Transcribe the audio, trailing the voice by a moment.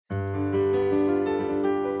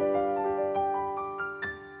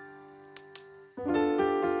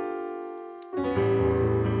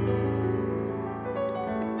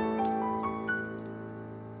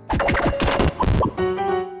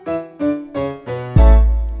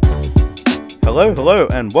Hello,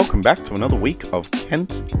 and welcome back to another week of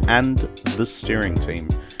Kent and the Steering Team.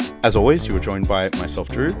 As always, you are joined by myself,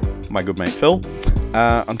 Drew, my good mate Phil.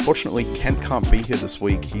 Unfortunately, Kent can't be here this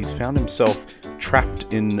week. He's found himself trapped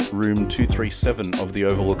in room 237 of the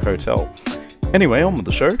Overlook Hotel. Anyway, on with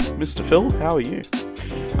the show. Mr. Phil, how are you?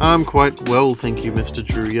 I'm quite well, thank you, Mr.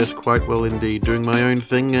 Drew. Yes, quite well indeed. Doing my own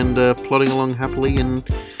thing and plodding along happily, and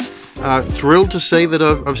thrilled to say that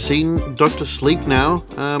I've seen Dr. Sleep now.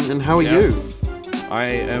 And how are you? I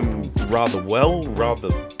am rather well, rather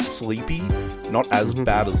sleepy. Not as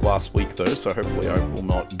bad as last week, though, so hopefully I will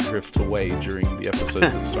not drift away during the episode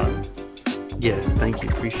this time. Yeah, thank you.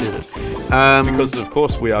 Appreciate it. Because, of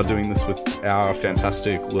course, we are doing this with our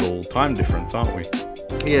fantastic little time difference, aren't we?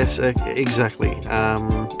 Yes, exactly.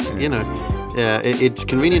 You know, it's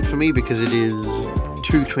convenient for me because it is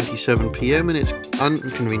 2:27 p.m. and it's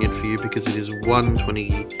inconvenient for you because it is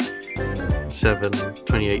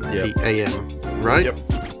 1:28 a.m. Right?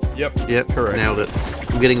 Yep. Correct. Nailed it.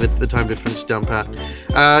 I'm getting the time difference down pat.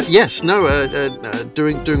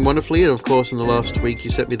 Doing wonderfully. And of course, in the last week, you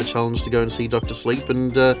set me the challenge to go and see Dr. Sleep,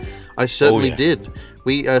 and I certainly did.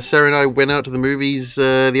 Sarah and I went out to the movies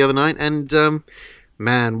the other night, and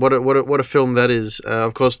man, what a film that is.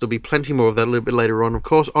 Of course, there'll be plenty more of that a little bit later on. Of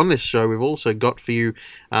course, on this show, we've also got for you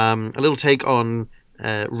a little take on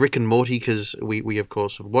Rick and Morty, because we of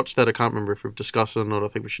course have watched that. I can't remember if we've discussed it or not. I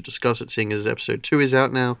think we should discuss it, seeing as episode 2 is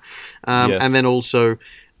out now. Yes. And then also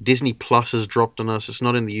Disney Plus has dropped on us. It's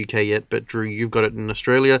not in the UK yet, but Drew, you've got it in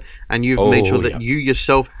Australia, and you've made sure that you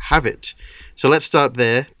yourself have it. So let's start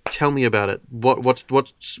there. Tell me about it. What's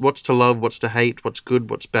to love? What's to hate? What's good?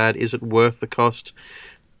 What's bad? Is it worth the cost?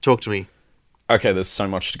 Talk to me. Okay, there's so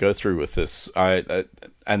much to go through with this.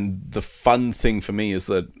 And the fun thing for me is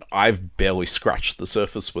that I've barely scratched the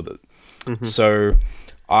surface with it. Mm-hmm. So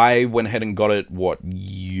I went ahead and got it,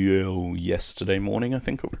 yesterday morning, I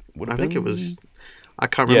think it would have been? I think it was... I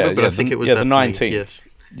can't remember, but I think it was... Yeah, the 19th. Yes.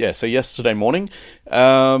 Yeah, so yesterday morning.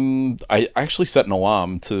 I actually set an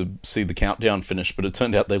alarm to see the countdown finish, but it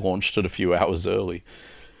turned out they launched it a few hours early.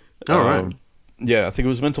 All right. Yeah, I think it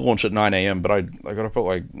was meant to launch at 9 a.m., but I got up at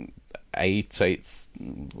like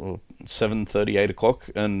 7:30, 8 o'clock,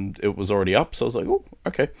 and it was already up, so I was like, oh,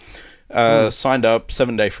 okay. Signed up,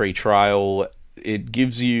 7-day free trial. It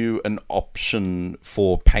gives you an option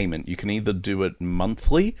for payment. You can either do it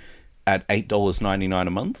monthly at $8.99 a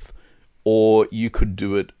month, or you could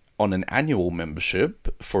do it on an annual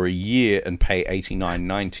membership for a year and pay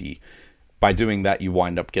 $89.90. By doing that, you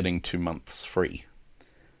wind up getting 2 months free.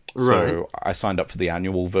 Right. So I signed up for the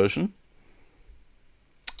annual version.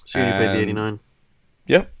 So you paid the $89.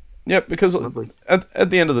 Yep, because at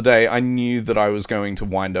the end of the day, I knew that I was going to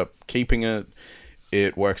wind up keeping it.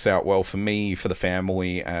 It works out well for me, for the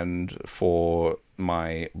family, and for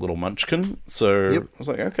my little munchkin. So I was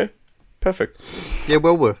like, okay, perfect. Yeah,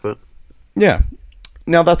 well worth it. Yeah.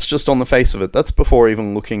 Now, that's just on the face of it. That's before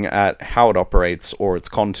even looking at how it operates or its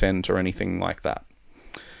content or anything like that.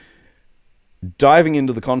 Diving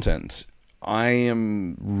into the content, I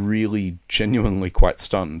am really genuinely quite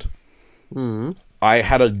stunned. Mm. I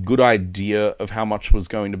had a good idea of how much was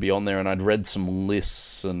going to be on there, and I'd read some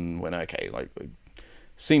lists and went, okay, it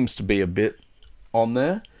seems to be a bit on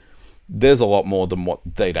there. There's a lot more than what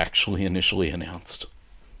they'd actually initially announced.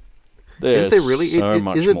 There's so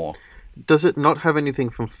much more. Does it not have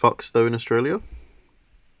anything from Fox, though, in Australia?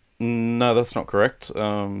 No, that's not correct.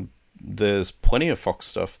 There's plenty of Fox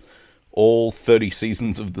stuff. All 30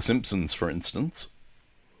 seasons of The Simpsons, for instance.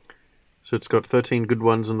 So it's got 13 good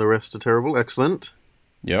ones and the rest are terrible. Excellent.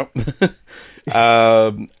 Yep.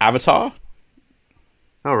 Avatar.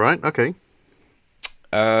 All right, okay.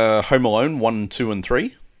 Home Alone 1, 2, and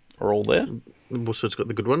 3 are all there. So it's got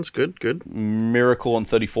the good ones. Good. Miracle on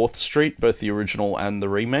 34th Street, both the original and the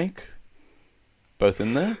remake. Both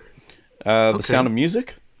in there. The Sound of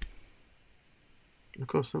Music. Of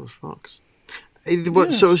course, that was Fox.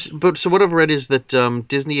 So what I've read is that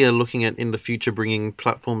Disney are looking at in the future bringing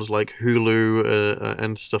platforms like Hulu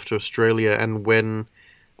and stuff to Australia, and when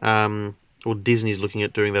Disney's looking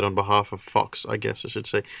at doing that on behalf of Fox, I guess I should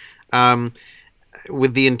say,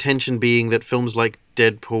 with the intention being that films like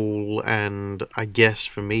Deadpool and, I guess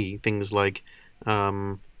for me, things like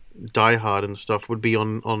Die Hard and stuff would be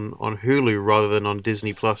on Hulu rather than on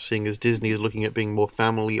Disney Plus, seeing as Disney is looking at being more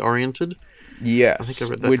family oriented. Yes, I think I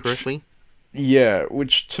read that correctly. Yeah,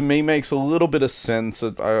 which to me makes a little bit of sense.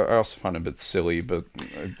 I also find it a bit silly, but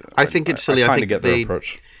I think it's silly. I kind of get their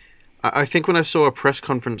approach. I think when I saw a press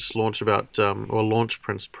conference launch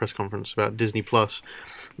press conference about Disney Plus,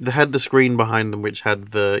 they had the screen behind them which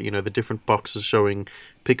had the different boxes showing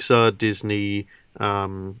Pixar, Disney,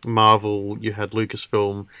 Marvel, you had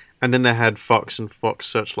Lucasfilm, and then they had Fox and Fox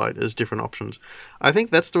Searchlight as different options. I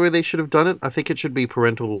think that's the way they should have done it. I think it should be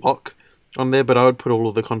parental lock on there, but I would put all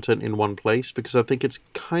of the content in one place because I think it's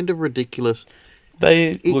kind of ridiculous.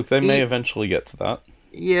 They may eventually get to that.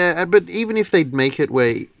 Yeah, but even if they'd make it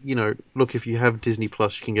where, look, if you have Disney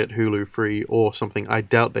Plus, you can get Hulu free or something, I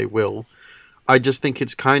doubt they will. I just think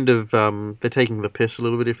it's kind of, they're taking the piss a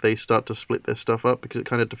little bit if they start to split their stuff up, because it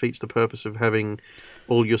kind of defeats the purpose of having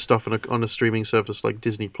all your stuff on a streaming service like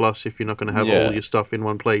Disney Plus if you're not going to have all your stuff in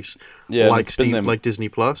one place, like Disney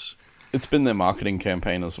Plus. It's been their marketing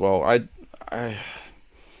campaign as well.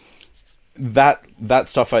 That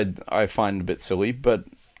stuff I find a bit silly, but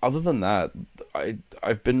other than that,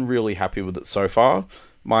 I've been really happy with it so far.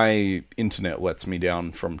 My internet lets me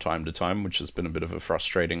down from time to time, which has been a bit of a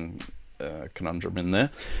frustrating conundrum in there.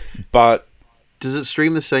 But does it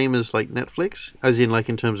stream the same as like Netflix, as in like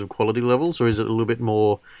in terms of quality levels, or is it a little bit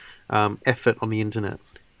more effort on the internet?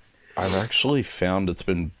 I've actually found it's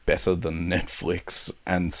been better than Netflix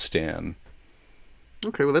and Stan.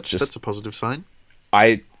 Okay, well that's a positive sign.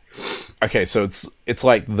 Okay, so it's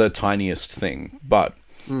like the tiniest thing, but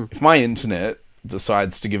if my internet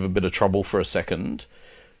decides to give a bit of trouble for a second,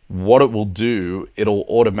 what it will do, it'll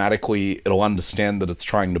understand that it's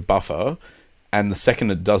trying to buffer, and the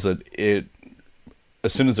second it does it,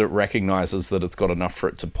 as soon as it recognizes that it's got enough for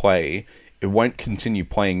it to play, it won't continue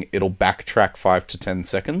playing, it'll backtrack 5 to 10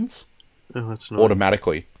 seconds. Oh, that's annoying.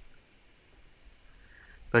 Automatically.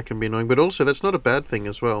 That can be annoying, but also that's not a bad thing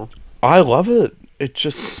as well. I love it. It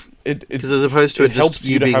just because as opposed to it helps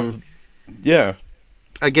you to have, yeah.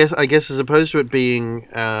 I guess as opposed to it being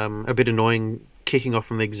a bit annoying, kicking off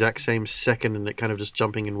from the exact same second and it kind of just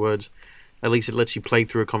jumping in words, at least it lets you play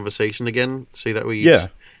through a conversation again. So that we No,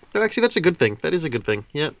 actually that's a good thing. That is a good thing.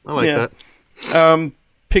 Yeah, I like that.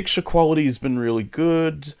 Picture quality has been really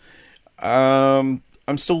good. I'm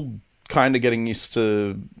still kind of getting used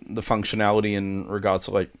to the functionality in regards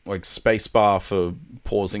to like spacebar for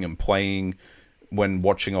pausing and playing when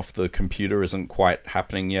watching off the computer isn't quite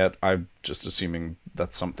happening yet. I'm just assuming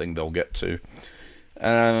that's something they'll get to.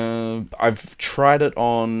 I've tried it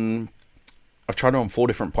on 4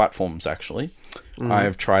 different platforms actually.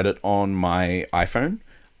 I've tried it on my iPhone.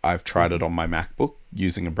 I've tried it on my MacBook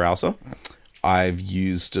using a browser. I've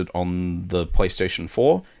used it on the PlayStation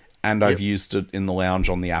 4, and I've used it in the lounge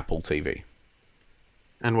on the Apple TV.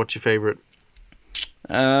 And what's your favorite?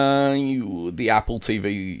 The Apple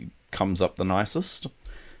TV comes up the nicest.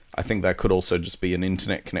 I think that could also just be an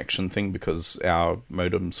internet connection thing because our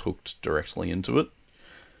modem's hooked directly into it.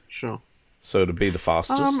 Sure. So it'd be the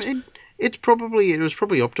fastest. It was probably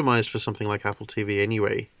optimized for something like Apple TV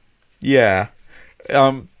anyway. Yeah.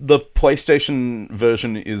 The PlayStation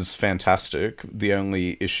version is fantastic. The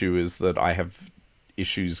only issue is that I have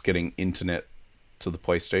issues getting internet to the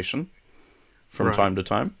PlayStation from time to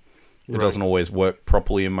time. It doesn't always work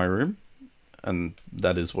properly in my room, and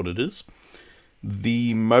that is what it is.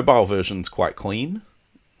 The mobile version's quite clean,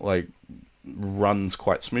 like runs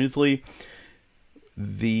quite smoothly.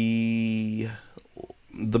 The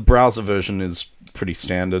browser version is pretty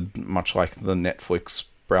standard, much like the Netflix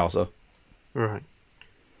browser. Right.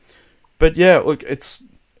 But yeah, look, it's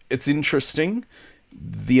interesting.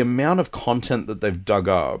 The amount of content that they've dug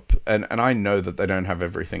up, and I know that they don't have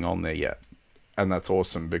everything on there yet. And that's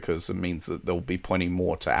awesome because it means that there'll be plenty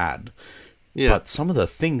more to add. Yeah. But some of the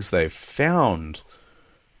things they've found,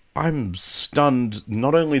 I'm stunned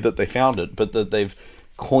not only that they found it, but that they've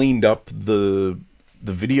cleaned up the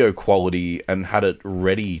video quality and had it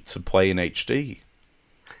ready to play in HD.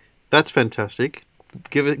 That's fantastic.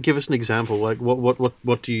 Give us an example. Like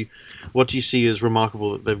what do you see as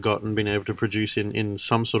remarkable that they've got and been able to produce in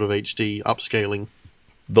some sort of HD upscaling?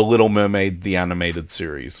 The Little Mermaid, the animated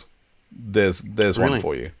series. There's really? one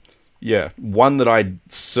for you. Yeah, one that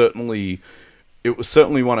it was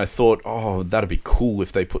certainly one I thought, oh, that'd be cool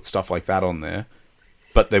if they put stuff like that on there.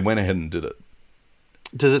 But they went ahead and did it.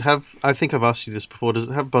 Does it have, I think I've asked you this before, does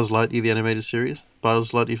it have Buzz Lightyear, the animated series?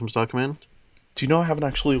 Buzz Lightyear from Star Command? Do you know I haven't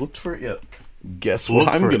actually looked for it yet? Guess what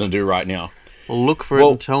I'm going to do right now? Well, look for it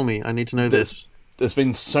and tell me. I need to know this. There's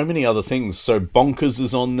been so many other things. So Bonkers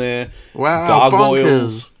is on there. Wow,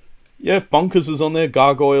 Gargoyles. Bonkers. Yeah, Bonkers is on there.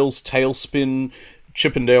 Gargoyles, Tailspin,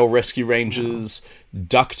 Chippendale Rescue Rangers,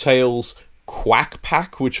 DuckTales, Quack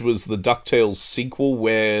Pack, which was the DuckTales sequel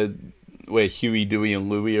where Huey, Dewey, and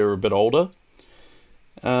Louie are a bit older.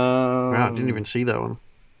 Wow, I didn't even see that one.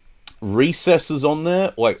 Recess is on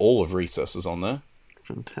there. Like, all of Recess is on there.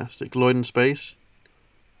 Fantastic. Lloyd in Space?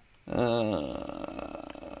 Look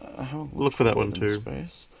for that one too.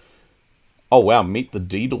 Space. Oh wow, Meet the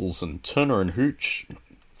Deedles and Turner and Hooch,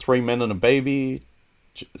 Three Men and a Baby,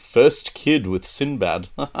 First Kid with Sinbad.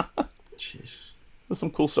 Jeez. There's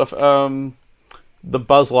some cool stuff. The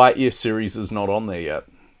Buzz Lightyear series is not on there yet.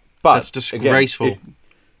 But That's disgraceful. Again,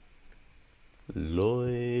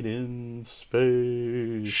 Lloyd in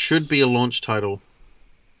Space Should be a launch title.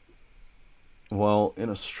 Well, in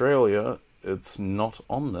Australia, it's not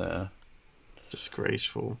on there.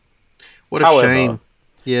 Disgraceful. What a However, shame.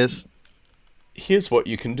 Yes. Here's what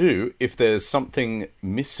you can do if there's something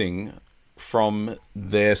missing from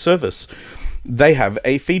their service. They have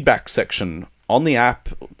a feedback section on the app,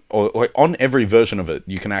 or on every version of it,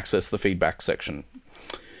 you can access the feedback section.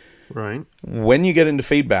 Right. When you get into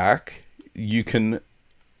feedback, you can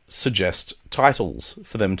suggest titles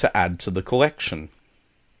for them to add to the collection.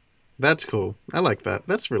 That's cool. I like that.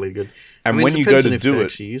 That's really good. And I mean, when it you go depends on to if do they it,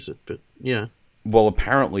 actually use it, but yeah. well,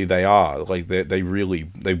 apparently they are. Like they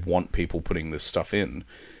want people putting this stuff in.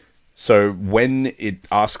 So when it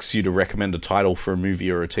asks you to recommend a title for a movie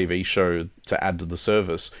or a TV show to add to the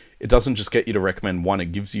service, it doesn't just get you to recommend one,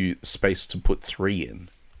 it gives you space to put 3 in.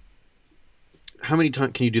 How many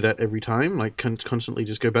times can you do that every time? Like, constantly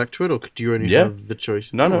just go back to it, or do you only have the choice?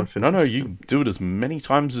 No. You do it as many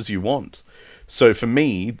times as you want. So for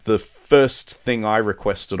me, the first thing I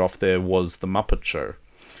requested off there was The Muppet Show,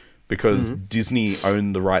 because Disney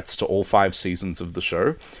owned the rights to all 5 seasons of the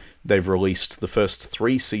show. They've released the first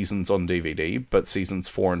 3 seasons on DVD, but seasons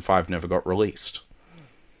 4 and 5 never got released.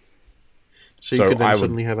 So you could then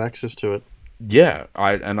suddenly have access to it. Yeah,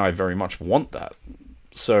 I very much want that.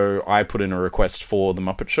 So I put in a request for The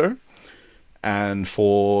Muppet Show, and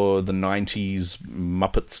for the 90s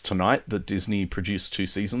Muppets Tonight that Disney produced 2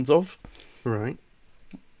 seasons of. Right.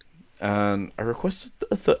 And I requested the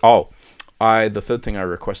third thing I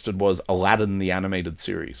requested was Aladdin the Animated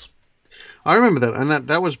Series. I remember that, and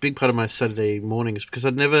that was a big part of my Saturday mornings, because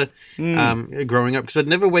I'd never, growing up, because I'd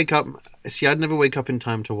never wake up in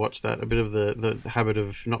time to watch that. A bit of the habit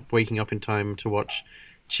of not waking up in time to watch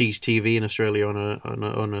Cheese TV in Australia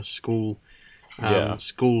on a school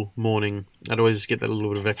morning. I'd always get that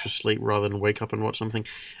little bit of extra sleep rather than wake up and watch something.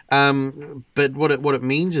 But what it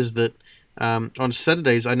means is that on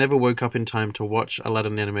Saturdays I never woke up in time to watch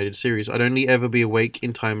Aladdin the Animated Series. I'd only ever be awake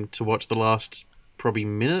in time to watch the last probably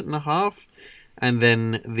minute and a half, and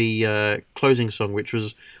then the closing song, which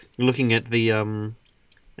was looking at the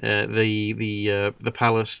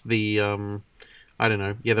palace, the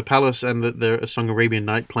palace, and the song Arabian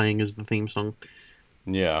Night playing as the theme song.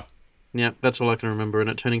 Yeah, that's all I can remember,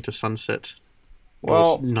 and it turning to sunset.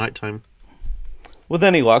 Well, nighttime. With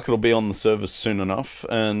any luck, it'll be on the service soon enough,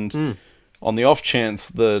 and on the off chance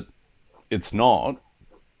that it's not,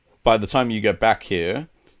 by the time you get back here,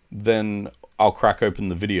 then I'll crack open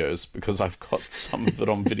the videos, because I've got some of it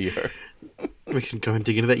on video. We can go and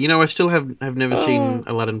dig into that. I still have never seen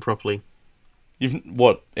Aladdin properly.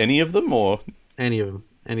 Any of them, or? Any of them.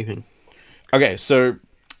 Anything. Okay, so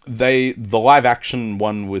the live action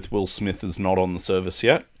one with Will Smith is not on the service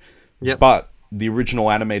yet. Yep. But the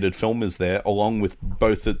original animated film is there, along with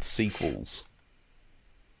both its sequels.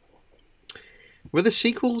 Were the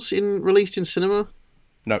sequels released in cinema?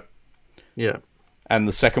 No. Yeah. And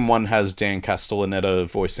the second one has Dan Castellaneta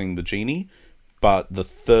voicing the genie, but the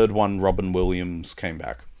third one, Robin Williams came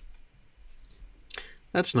back.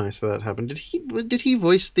 That's nice that happened. Did he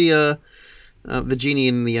voice the genie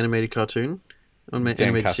in the animated cartoon? Dan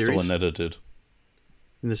Castellaneta did.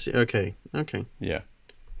 Okay. Yeah.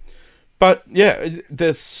 But yeah,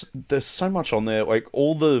 there's so much on there. Like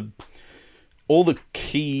all the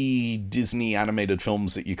key Disney animated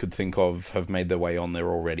films that you could think of have made their way on there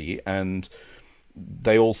already, and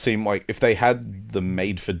they all seem like if they had the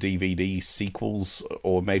made-for-DVD sequels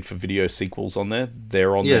or made-for-video sequels on there,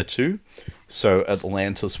 they're on there too. So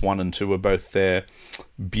Atlantis 1 and 2 are both there.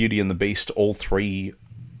 Beauty and the Beast, all 3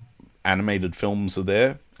 animated films are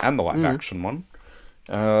there, and the live-action one.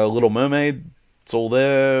 Little Mermaid, it's all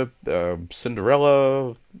there.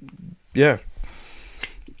 Cinderella, yeah.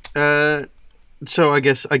 So I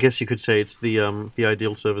guess you could say it's the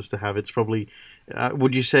ideal service to have. It's probably.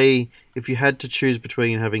 Would you say if you had to choose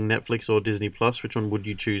between having Netflix or Disney Plus, which one would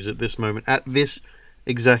you choose at this moment, at this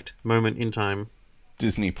exact moment in time?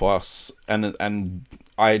 Disney Plus, and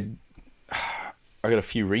I got a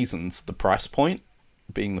few reasons. The price point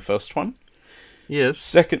being the first one. Yes.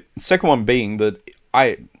 Second one being that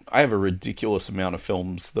I have a ridiculous amount of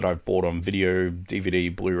films that I've bought on video,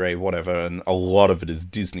 DVD, Blu-ray, whatever, and a lot of it is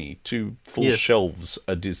Disney. 2 full shelves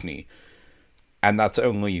are Disney, and that's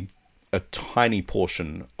only a tiny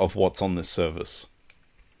portion of what's on this service.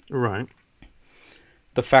 Right.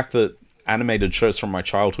 The fact that animated shows from my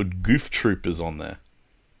childhood. Goof Troop is on there.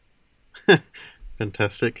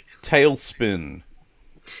 Fantastic. Tailspin.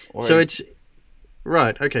 So it's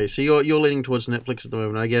right. Okay, so you're leaning towards Netflix at the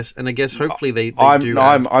moment, I guess, and I guess hopefully they I'm do.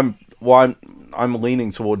 no, I'm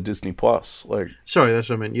leaning toward Disney Plus. Like, sorry, that's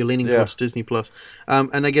what I meant. You're leaning towards Disney Plus,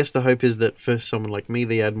 and I guess the hope is that for someone like me,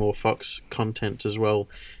 they add more Fox content as well,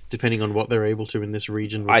 depending on what they're able to in this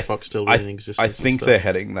region with Fox still in existence. I think they're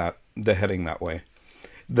heading that way.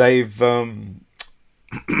 They've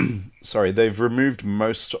they've removed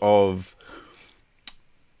most of.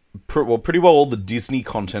 Pretty well all the Disney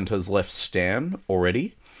content has left Stan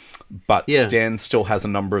already, but Stan still has a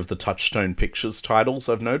number of the Touchstone Pictures titles,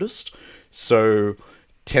 I've noticed. So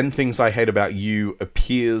 10 Things I Hate About You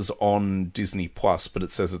appears on Disney Plus, but it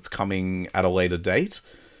says it's coming at a later date.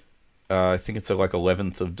 I think it's like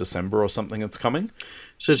 11th of December or something it's coming.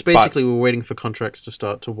 So it's basically we're waiting for contracts to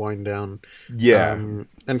start to wind down. Yeah. And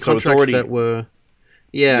so contracts that were...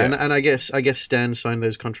 Yeah, and I guess Stan signed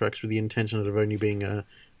those contracts with the intention of only being a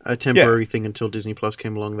temporary thing until Disney Plus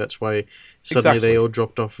came along. That's why suddenly they all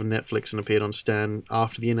dropped off of Netflix and appeared on Stan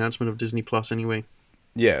after the announcement of Disney Plus anyway.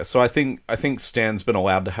 Yeah, so I think Stan's been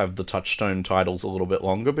allowed to have the Touchstone titles a little bit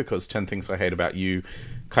longer because 10 Things I Hate About You,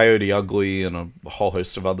 Coyote Ugly, and a whole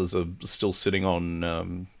host of others are still sitting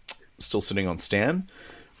on Stan.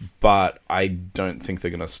 But I don't think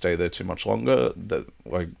they're going to stay there too much longer. That,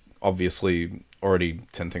 like, obviously already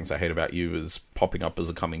 10 Things I Hate About You is popping up as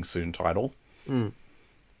a coming soon title. Mm.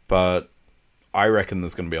 But I reckon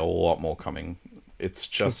there's going to be a lot more coming. It's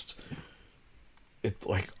just...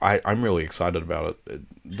 I'm really excited about it.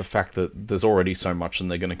 The fact that there's already so much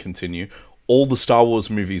and they're going to continue. All the Star Wars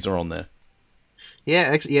movies are on there.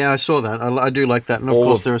 Yeah, I saw that. I do like that. And of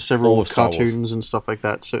course there are several cartoons and stuff like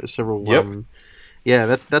that. So several...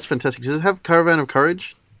 Yep. That's fantastic. Does it have Caravan of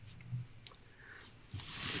Courage?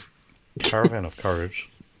 Caravan of Courage?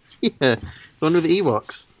 Yeah, the one with the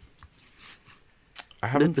Ewoks. I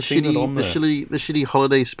haven't seen it on there. The shitty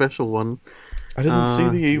holiday special one. I didn't see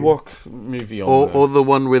the Ewok movie on there. Or the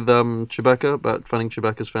one with Chewbacca, about finding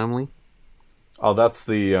Chewbacca's family. Oh, that's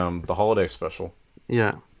the holiday special.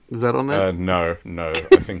 Yeah. Is that on there? No.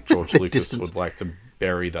 I think George Lucas would like to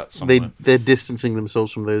bury that somewhere. They're distancing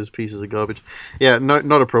themselves from those pieces of garbage. Yeah,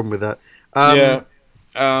 not a problem with that.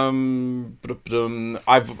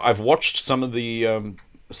 I've watched some of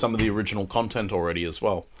the original content already as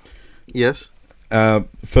well. Yes.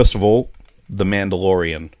 First of all, The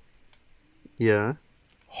Mandalorian. Yeah.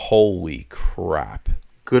 Holy crap!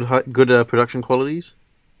 Good production qualities.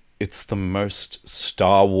 It's the most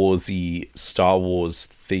Star Wars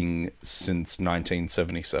thing since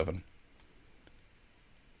 1977.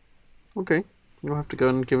 Okay, you'll have to go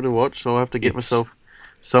and give it a watch. So I'll have to get myself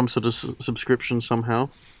some sort of subscription somehow.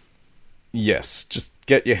 Yes, just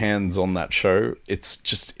get your hands on that show.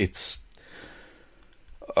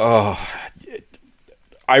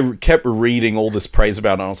 I kept reading all this praise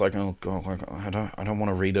about it, and I was like, oh god, I don't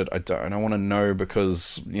want to read it. I don't want to know,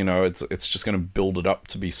 because, you know, it's just going to build it up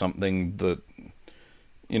to be something that,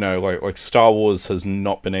 you know, like Star Wars has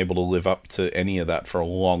not been able to live up to any of that for a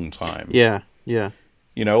long time. Yeah. You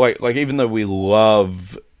know, like even though we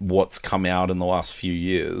love what's come out in the last few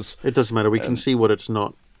years, it doesn't matter. We can see what it's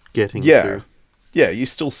not getting to. Yeah, you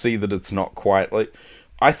still see that it's not quite like...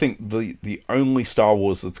 I think the only Star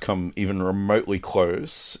Wars that's come even remotely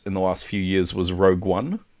close in the last few years was Rogue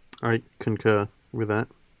One. I concur with that.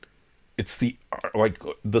 It's the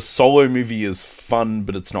Solo movie is fun,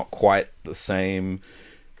 but it's not quite the same.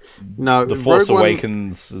 No, The Force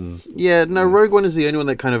Awakens is... Yeah, no, Rogue One is the only one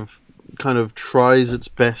that kind of tries its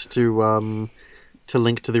best to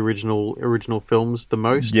link to the original films the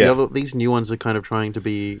most. Yeah. These new ones are kind of trying to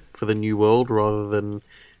be for the new world rather than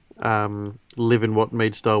live in what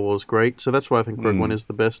made Star Wars great. So that's why I think Rogue One is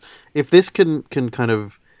the best. If this can kind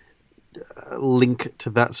of link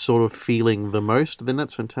to that sort of feeling the most, then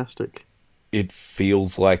that's fantastic. It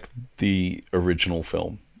feels like the original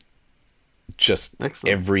film. Just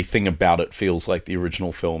Excellent. Everything about it feels like the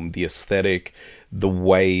original film. The aesthetic, the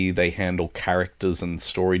way they handle characters and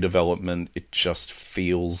story development, it just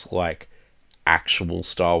feels like actual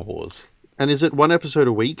Star Wars. And is it one episode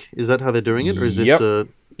a week? Is that how they're doing it? Or is this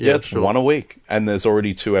Yeah, it's one a week. And there's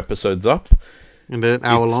already 2 episodes up. And an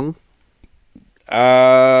hour long?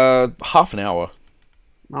 Half an hour.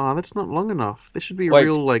 Oh, that's not long enough. This should be a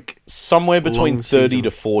real, somewhere between 30 season.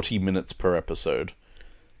 to 40 minutes per episode.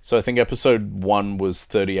 So I think episode 1 was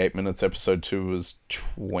 38 minutes, episode 2 was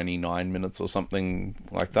 29 minutes or something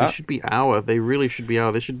like that. They should be hour. They really should be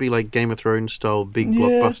hour. They should be like Game of Thrones style big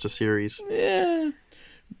blockbuster series. Yeah.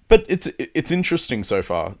 But it's interesting so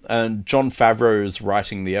far. And Jon Favreau's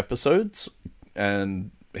writing the episodes,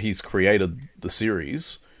 and he's created the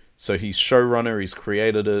series. So he's showrunner, he's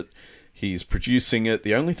created it, he's producing it.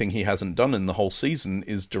 The only thing he hasn't done in the whole season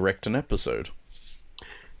is direct an episode.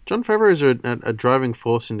 Jon Favreau is a driving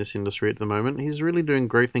force in this industry at the moment. He's really doing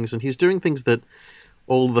great things, and he's doing things that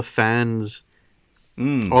all the fans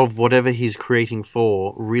of whatever he's creating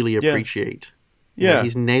for really appreciate. Yeah. You know,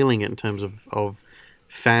 he's nailing it in terms of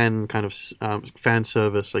fan kind of fan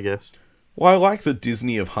service, I guess. Well, I like that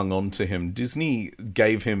Disney have hung on to him. Disney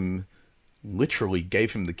literally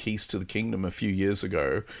gave him the keys to the kingdom a few years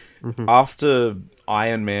ago. Mm-hmm. After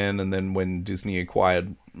Iron Man, and then when Disney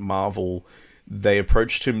acquired Marvel, they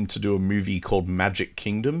approached him to do a movie called Magic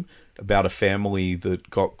Kingdom about a family that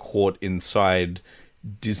got caught inside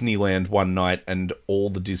Disneyland one night, and all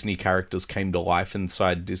the Disney characters came to life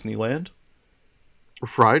inside Disneyland.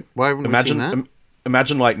 Right. Why haven't we seen that?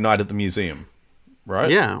 Imagine like Night at the Museum,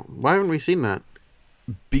 right? Yeah. Why haven't we seen that?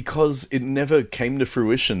 Because it never came to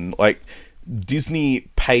fruition. Like, Disney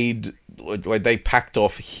paid, like they packed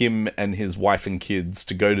off him and his wife and kids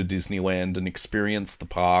to go to Disneyland and experience the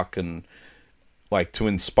park, and like to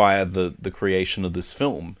inspire the creation of this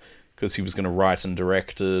film, because he was going to write and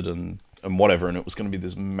direct it and whatever, and it was going to be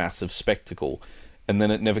this massive spectacle. And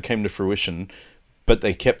then it never came to fruition, but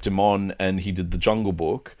they kept him on, and he did The Jungle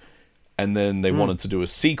Book, and then they wanted to do a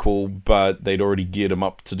sequel, but they'd already geared him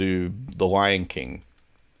up to do The Lion King.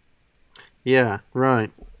 Yeah,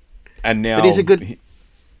 right. And now but he's a good...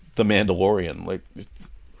 The Mandalorian, like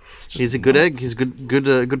it's just he's a good egg. He's a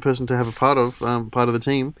good person to have a part of the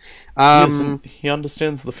team. Yes, and he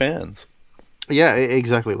understands the fans. Yeah,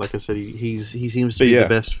 exactly. Like I said, he seems to be the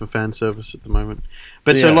best for fan service at the moment.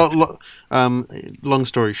 But so, long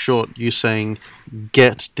story short, you're saying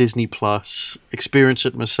get Disney Plus, experience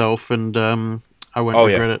it myself, and I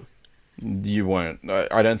won't regret it. You won't.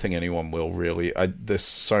 I don't think anyone will, really. There's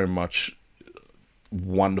so much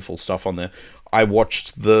wonderful stuff on there. I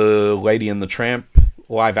watched the Lady and the Tramp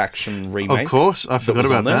live-action remake. Of course, I forgot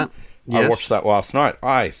about that. Yes. I watched that last night.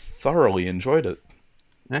 I thoroughly enjoyed it.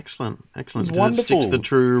 Excellent. It was did wonderful. it stick to the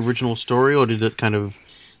true original story, or did it kind of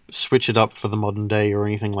switch it up for the modern day or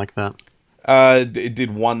anything like that? It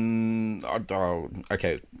did one...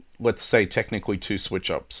 okay, let's say technically two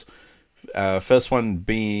switch-ups. First one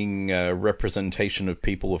being a representation of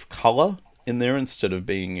people of colour in there instead of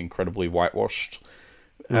being incredibly whitewashed.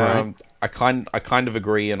 Right. I kind of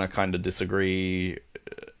agree and I kind of disagree.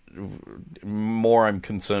 More I'm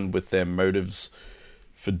concerned with their motives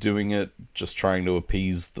for doing it, just trying to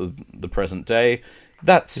appease the present day.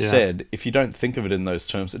 That said, if you don't think of it in those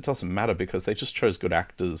terms, it doesn't matter, because they just chose good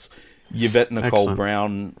actors. Yvette Nicole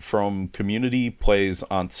Brown from Community plays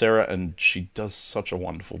Aunt Sarah, and she does such a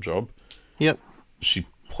wonderful job. Yep. She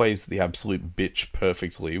plays the absolute bitch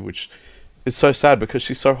perfectly, which is so sad because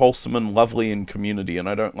she's so wholesome and lovely in Community, and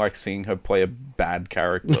I don't like seeing her play a bad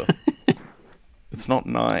character. It's not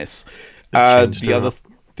nice.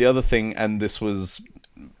 The other thing, and this was...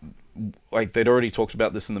 like, they'd already talked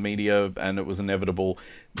about this in the media, and it was inevitable.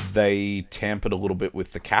 They tampered a little bit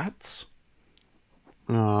with the cats.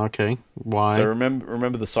 Oh, okay. Why? So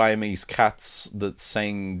remember the Siamese cats that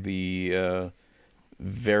sang the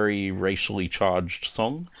very racially charged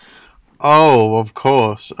song? Oh, of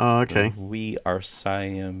course. Oh, okay. We are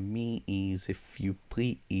Siamese, if you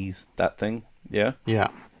please. That thing? Yeah? Yeah.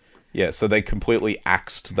 Yeah, so they completely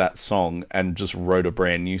axed that song and just wrote a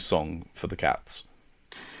brand new song for the cats.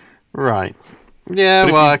 Right. Yeah,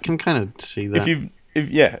 well, I can kind of see that.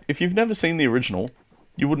 If you've never seen the original,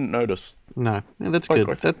 you wouldn't notice. No, yeah, that's good.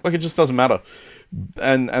 Like, it just doesn't matter.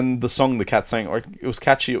 And the song the cat sang, like, it was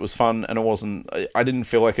catchy, it was fun, and it wasn't... I didn't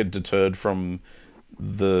feel like it deterred from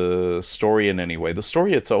the story in any way. The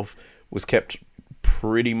story itself was kept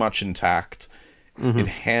pretty much intact. Mm-hmm. It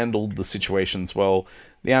handled the situations well.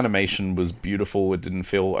 The animation was beautiful. It didn't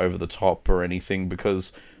feel over the top or anything,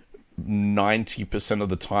 because 90% of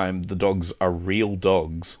the time the dogs are real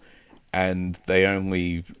dogs, and they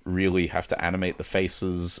only really have to animate the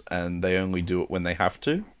faces, and they only do it when they have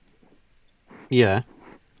to. Yeah.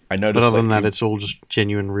 I noticed. But other than that, it's all just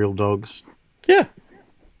genuine real dogs. Yeah.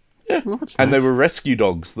 Yeah. Well, that's and nice. they were rescue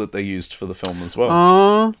dogs that they used for the film as well.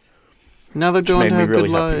 Aww. Now they're going to have really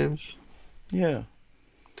good happy. lives. Yeah.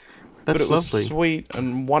 That's but it was lovely. sweet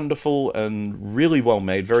and wonderful and really well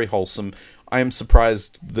made, very wholesome. I am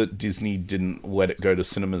surprised that Disney didn't let it go to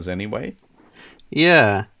cinemas anyway.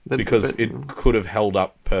 Yeah. Because it could have held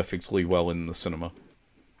up perfectly well in the cinema.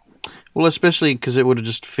 Well, especially because it would have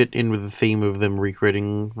just fit in with the theme of them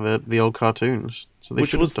recreating the old cartoons. So they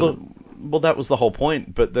Which was that was the whole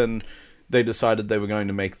point. But then they decided they were going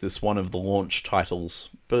to make this one of the launch titles.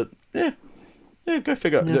 But yeah, go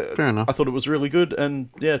figure. Yeah, fair enough. I thought it was really good, and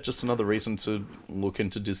yeah, just another reason to look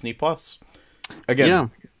into Disney Plus. Again, Yeah.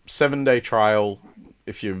 7-day trial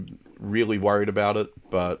if you're really worried about it,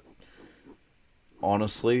 but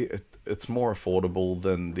honestly, it's more affordable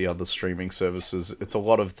than the other streaming services. It's a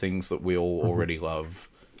lot of things that we all already love.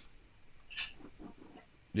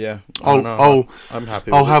 Yeah, I don't know. I'm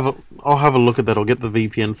happy. I'll have a look at that. I'll get the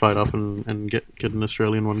VPN fired up and get an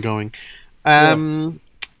Australian one going.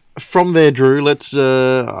 From there, Drew, let's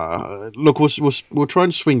look. We'll try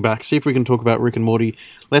and swing back, see if we can talk about Rick and Morty.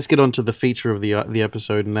 Let's get on to the feature of the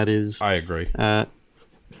episode, and that is I agree.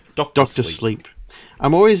 Doctor Sleep. I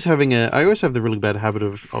always have the really bad habit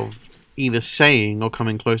of either saying or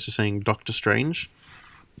coming close to saying Doctor Strange.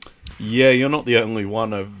 Yeah, you're not the only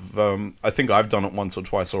one. I think I've done it once or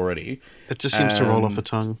twice already. It just seems to roll off the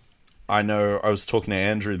tongue. I know. I was talking to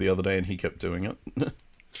Andrew the other day, and he kept doing it.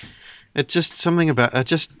 It's just something about...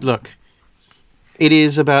 look, it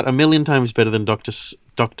is about a million times better than Doctor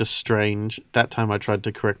Strange. That time I tried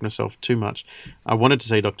to correct myself too much. I wanted to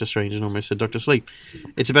say Doctor Strange and almost said Doctor Sleep.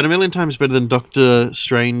 It's about a million times better than Doctor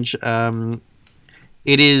Strange. It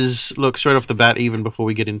is... Look, straight off the bat, even before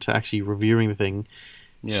we get into actually reviewing the thing...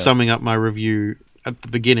 Yeah. Summing up my review at the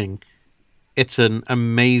beginning, it's an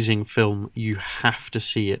amazing film. You have to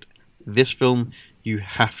see it. This film, you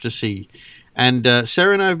have to see. And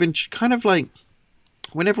Sarah and I have been kind of like,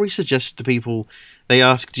 whenever we suggest it to people, they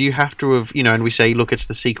ask, do you have to have, and we say, look, it's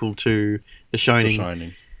the sequel to The Shining. The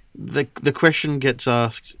Shining. The question gets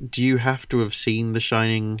asked, do you have to have seen The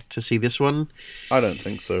Shining to see this one? I don't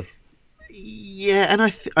think so. Yeah, and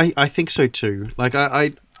I think so too. Like,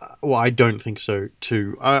 I don't think so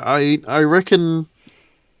too. I reckon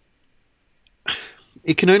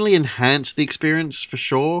it can only enhance the experience for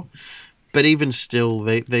sure, but even still,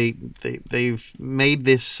 they've made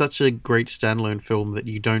this such a great standalone film that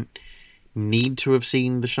you don't need to have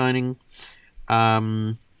seen The Shining.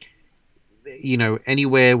 Anywhere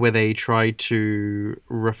where they try to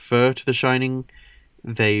refer to The Shining,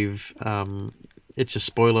 they've it's a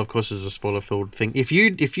spoiler, of course. It's a spoiler-filled thing. If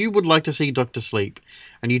you would like to see Doctor Sleep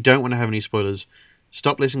and you don't want to have any spoilers,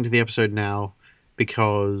 stop listening to the episode now,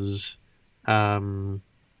 because there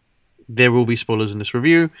will be spoilers in this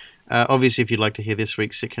review. Obviously, if you'd like to hear this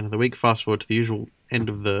week's Sick End of the Week, fast forward to the usual end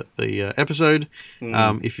of the episode.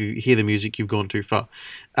 If you hear the music, you've gone too far.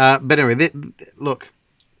 But anyway, look,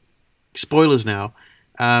 spoilers now.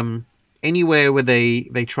 Anywhere where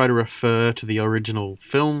they try to refer to the original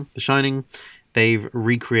film, The Shining, they've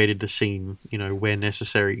recreated the scene, where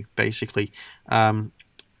necessary, basically.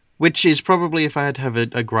 Which is probably, if I had to have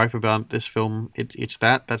a gripe about this film, it's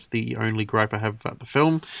that. That's the only gripe I have about the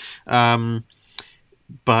film.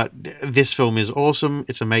 But this film is awesome.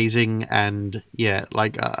 It's amazing. And yeah,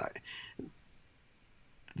 like,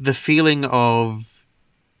 the feeling of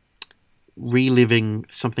reliving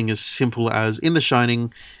something as simple as, in The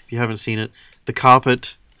Shining, if you haven't seen it, the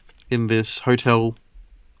carpet in this hotel,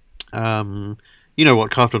 you know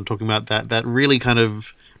what carpet I'm talking about, that really kind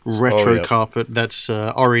of retro carpet that's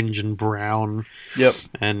orange and brown. Yep.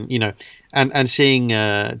 And, and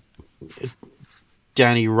seeing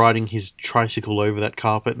Danny riding his tricycle over that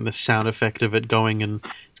carpet and the sound effect of it going, and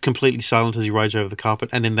it's completely silent as he rides over the carpet,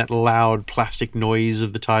 and then that loud plastic noise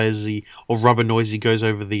of the tires or rubber noise as he goes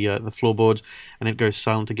over the floorboards, and it goes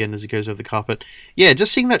silent again as he goes over the carpet. Yeah,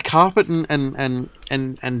 just seeing that carpet and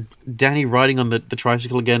Danny riding on the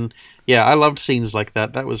tricycle again. Yeah, I loved scenes like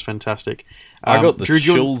that. That was fantastic. I got the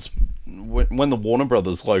chills when the Warner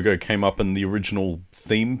Brothers logo came up and the original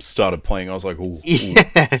theme started playing. I was like, "Ooh,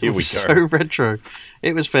 yeah, here we go!" So retro.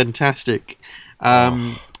 It was fantastic. Do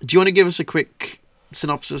you want to give us a quick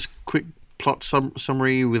synopsis, quick plot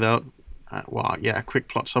summary without? Quick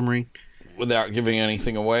plot summary without giving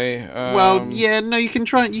anything away. You can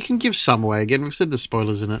try. You can give some away. Again, we've said the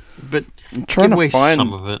spoilers in it, but I'm trying to find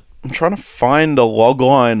some of it. I'm trying to find a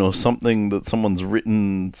logline or something that someone's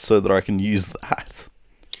written so that I can use that.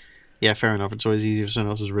 Yeah, fair enough. It's always easier if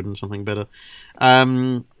someone else has written something better.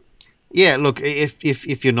 Look,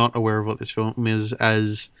 if you're not aware of what this film is,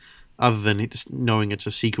 as other than knowing it's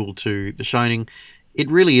a sequel to The Shining, it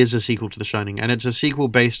really is a sequel to The Shining, and it's a sequel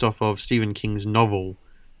based off of Stephen King's novel.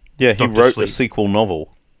 Yeah, he wrote a sequel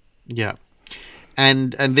novel. Yeah.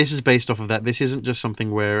 And this is based off of that. This isn't just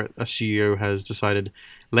something where a studio has decided,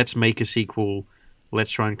 let's make a sequel,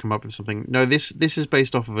 let's try and come up with something. No, this is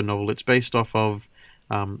based off of a novel. It's based off of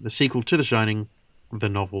the sequel to The Shining, the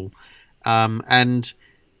novel. And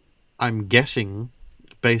I'm guessing,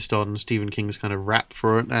 based on Stephen King's kind of rap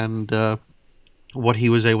for it, and what he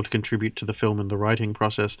was able to contribute to the film and the writing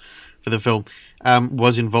process for the film,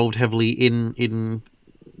 was involved heavily in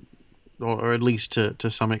or at least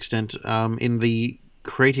to some extent, in the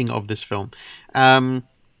creating of this film. And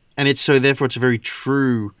it's so therefore it's a very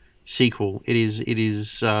true sequel. It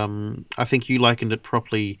is. I think you likened it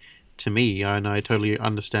properly to me, and I totally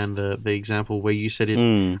understand the example where you said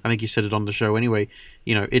it. I think you said it on the show anyway.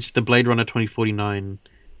 It's the Blade Runner 2049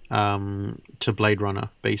 to Blade Runner,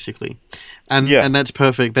 basically, and that's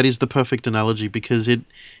perfect. That is the perfect analogy, because it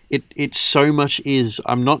so much is.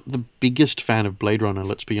 I'm not the biggest fan of Blade Runner.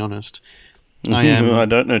 Let's be honest. I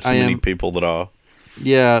don't know too many people that are.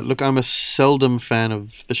 Yeah, look, I'm a seldom fan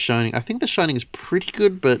of The Shining. I think The Shining is pretty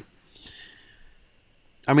good, but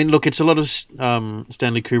I mean, look, it's a lot of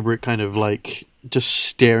Stanley Kubrick kind of like just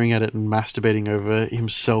staring at it and masturbating over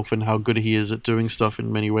himself and how good he is at doing stuff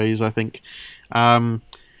in many ways, I think.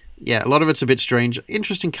 Yeah, a lot of it's a bit strange.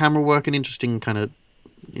 Interesting camera work and interesting kind of,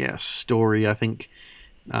 story, I think.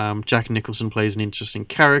 Jack Nicholson plays an interesting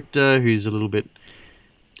character who's a little bit,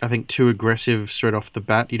 I think, too aggressive straight off the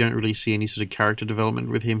bat. You don't really see any sort of character development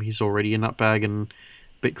with him. He's already a nutbag and a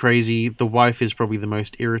bit crazy. The wife is probably the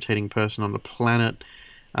most irritating person on the planet.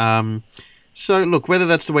 So, look, whether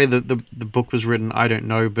that's the way the book was written, I don't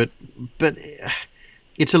know, but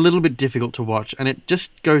it's a little bit difficult to watch, and it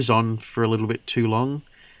just goes on for a little bit too long,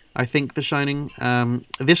 I think, The Shining.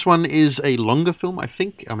 This one is a longer film, I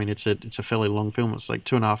think. I mean, it's a fairly long film. It's like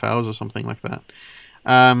 2.5 hours or something like that.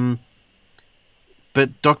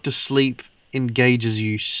 But Dr. Sleep engages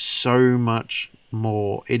you so much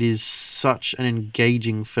more. It is such an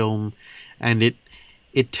engaging film, and it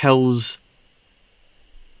tells...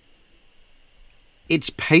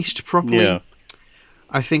 It's paced properly. Yeah.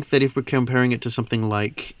 I think that if we're comparing it to something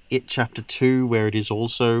like It Chapter 2, where it is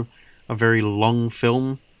also a very long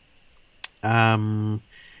film, it's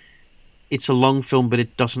a long film, but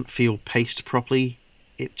it doesn't feel paced properly,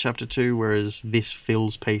 It Chapter 2, whereas this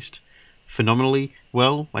feels paced phenomenally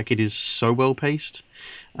well. Like, it is so well paced.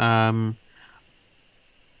 I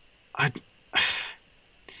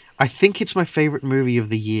think it's my favorite movie of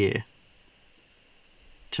the year,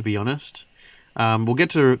 to be honest. We'll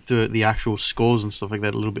get to the actual scores and stuff like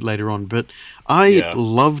that a little bit later on, but I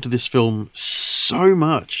loved this film so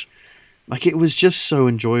much. Like, it was just so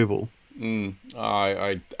enjoyable.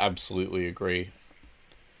 I absolutely agree.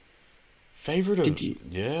 Favorite of...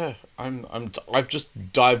 Yeah, I've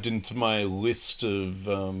just dived into my list of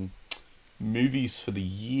movies for the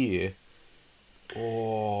year.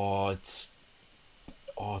 It's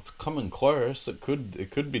coming close. It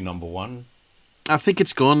could be number one. I think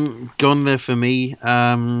it's gone there for me.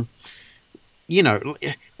 And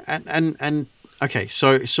okay,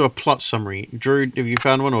 so a plot summary. Drew, have you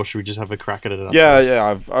found one, or should we just have a crack at it?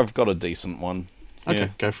 Yeah, I've got a decent one. Okay,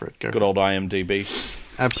 go for it. Good old IMDb.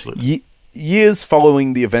 Absolutely. Years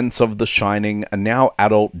following the events of The Shining, a now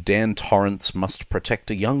adult Dan Torrance must protect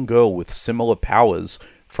a young girl with similar powers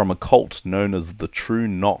from a cult known as the True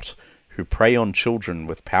Knot, who prey on children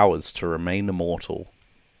with powers to remain immortal.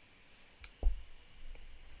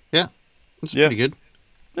 Yeah, that's pretty good.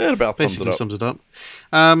 Yeah, it about sums it up.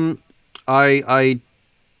 I'm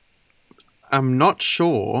not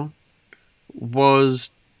sure.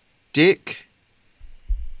 Was Dick...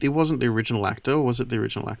 It wasn't the original actor, or was it the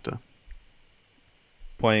original actor?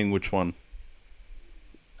 Playing which one?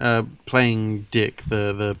 Playing Dick,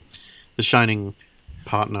 the Shining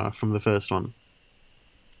partner from the first one.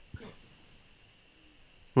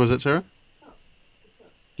 Was it Sarah?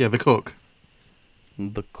 Yeah, the cook.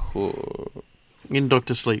 The cook. In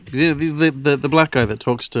Dr. Sleep. The black guy that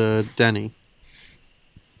talks to Danny.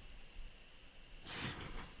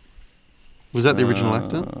 Was that the original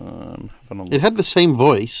actor? It had the same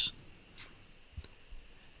voice.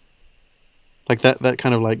 Like that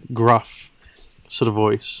kind of like gruff sort of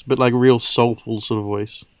voice, but like real soulful sort of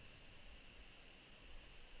voice.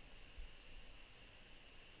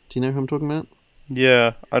 Do you know who I'm talking about?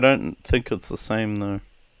 Yeah, I don't think it's the same though.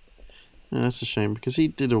 Yeah, that's a shame, because he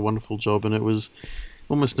did a wonderful job, and it was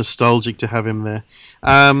almost nostalgic to have him there.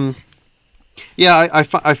 Yeah,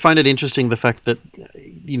 I find it interesting, the fact that,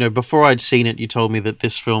 before I'd seen it, you told me that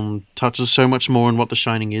this film touches so much more on what The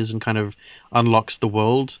Shining is and kind of unlocks the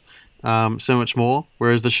world so much more,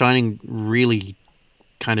 whereas The Shining really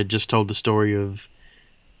kind of just told the story of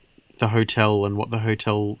the hotel and what the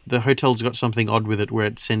hotel's got something odd with it where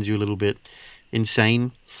it sends you a little bit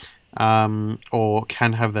insane, or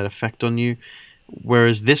can have that effect on you,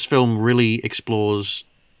 whereas this film really explores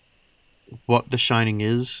what The Shining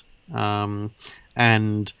is,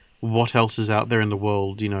 and what else is out there in the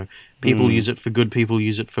world. You know, people use it for good, people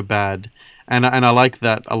use it for bad, and I like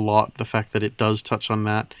that a lot. The fact that it does touch on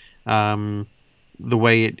that, the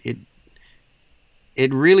way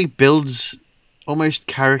it really builds almost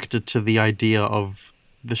character to the idea of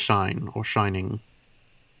the shine or shining.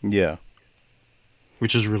 Yeah.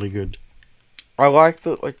 Which is really good. I like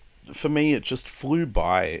that, like, for me, it just flew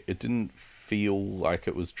by. It didn't feel like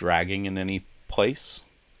it was dragging in any place.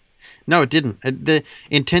 No, it didn't. The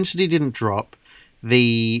intensity didn't drop.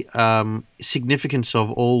 The significance of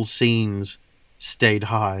all scenes stayed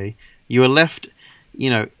high. You were left, you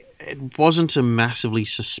know, it wasn't a massively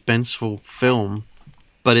suspenseful film,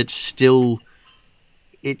 but it's still...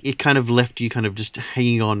 It kind of left you kind of just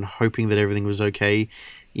hanging on, hoping that everything was okay.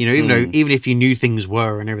 You know, even if you knew things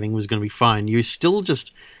were and everything was going to be fine, you still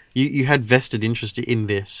just... You had vested interest in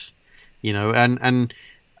this, you know, and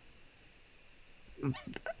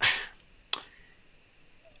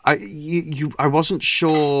I wasn't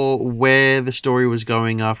sure where the story was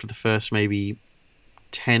going after the first maybe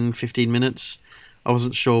 10, 15 minutes. I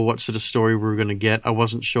wasn't sure what sort of story we were going to get. I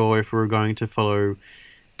wasn't sure if we were going to follow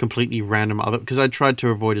completely random other... Because I tried to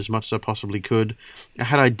avoid as much as I possibly could. I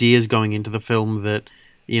had ideas going into the film that,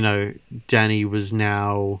 you know, Danny was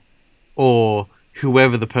now... Or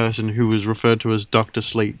whoever the person who was referred to as Dr.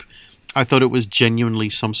 Sleep. I thought it was genuinely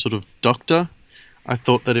some sort of doctor. I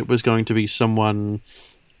thought that it was going to be someone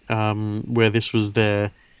where this was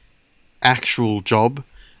their actual job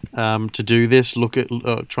to do this, look at,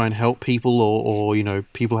 try and help people, or you know,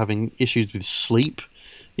 people having issues with sleep.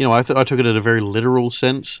 You know, I took it in a very literal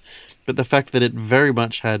sense, but the fact that it very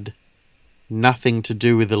much had nothing to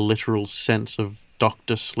do with the literal sense of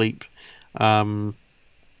Dr. Sleep,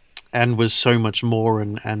 and was so much more,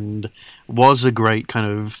 and was a great kind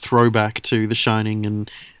of throwback to The Shining,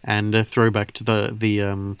 and a throwback to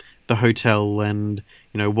the hotel, and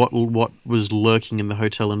you know what was lurking in the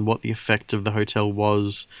hotel, and what the effect of the hotel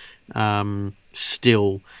was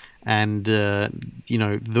still, and you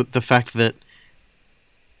know the fact that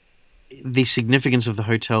the significance of the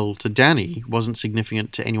hotel to Danny wasn't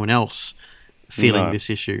significant to anyone else feeling this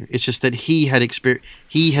issue. It's just that he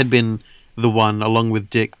had been the one, along with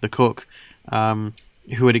Dick, the cook,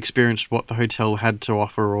 who had experienced what the hotel had to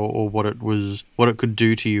offer, or what it could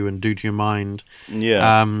do to you and do to your mind.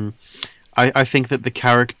 Yeah. I think that the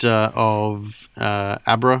character of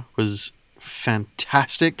Abra was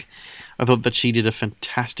fantastic. I thought that she did a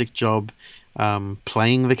fantastic job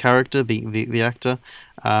playing the character, the actor.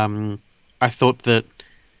 I thought that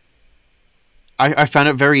I found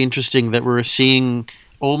it very interesting that we were seeing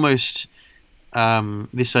almost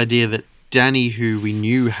this idea that Danny, who we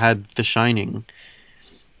knew had The Shining,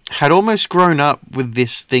 had almost grown up with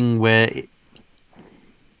this thing where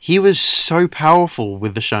he was so powerful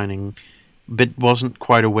with The Shining, but wasn't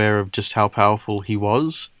quite aware of just how powerful he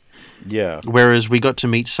was. Yeah. Whereas we got to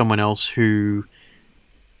meet someone else who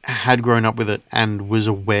had grown up with it and was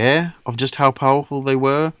aware of just how powerful they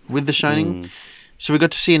were with The Shining. So we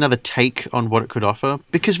got to see another take on what it could offer,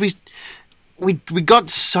 because we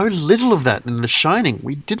got so little of that in The Shining.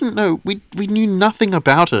 We didn't know... We knew nothing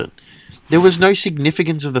about it. There was no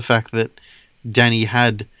significance of the fact that Danny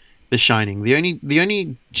had The Shining. The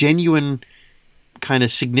only genuine kind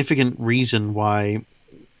of significant reason why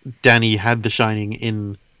Danny had The Shining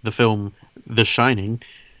in the film The Shining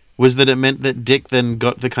was that it meant that Dick then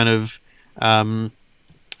got the kind of...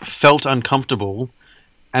 felt uncomfortable,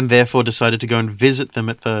 and therefore decided to go and visit them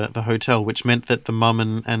at the hotel, which meant that the mum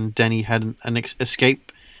and Danny had an escape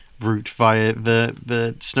route via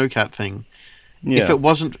the snowcat thing. Yeah. If it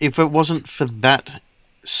wasn't for that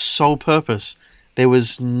sole purpose, there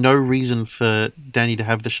was no reason for Danny to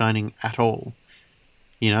have The Shining at all.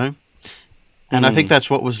 You know? And I think that's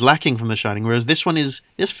what was lacking from The Shining, whereas this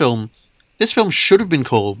film should have been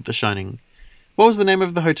called The Shining. What was the name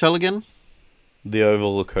of the hotel again? The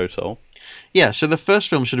Overlook Hotel. Yeah, so the first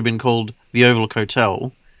film should have been called The Overlook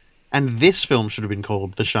Hotel, and this film should have been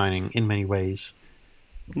called The Shining in many ways.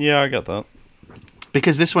 Yeah, I get that.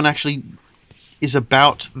 Because this one actually is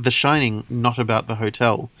about The Shining, not about the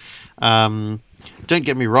hotel. Don't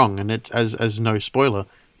get me wrong, and it's as no spoiler.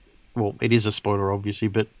 Well, it is a spoiler, obviously,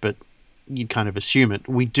 but you'd kind of assume it.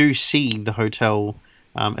 We do see the hotel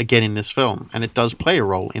again in this film, and it does play a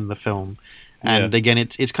role in the film. And again,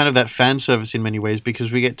 it's kind of that fan service in many ways,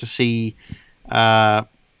 because we get to see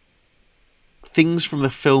things from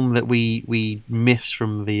the film that we missed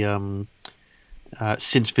from the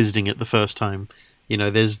since visiting it the first time. You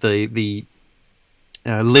know, there's the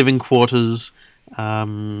living quarters.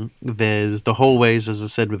 There's the hallways, as I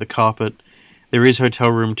said, with the carpet. There is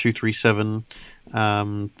Hotel Room 237.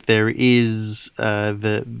 There is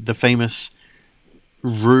the famous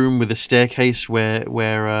room with a staircase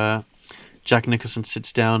where Jack Nicholson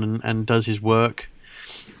sits down and does his work.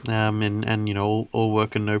 And you know, all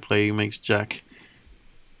work and no play makes Jack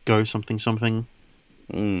go something something.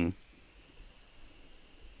 Mm.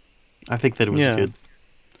 I think that it was good.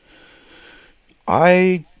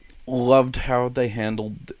 I loved how they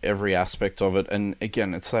handled every aspect of it, and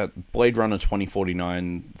again, it's that Blade Runner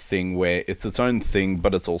 2049 thing where it's its own thing,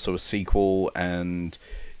 but it's also a sequel, and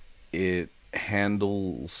it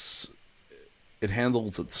handles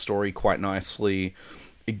its story quite nicely.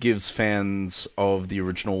 It gives fans of the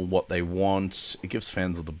original what they want. It gives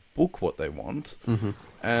fans of the book what they want. Mm-hmm.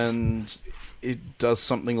 And it does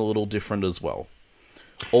something a little different as well.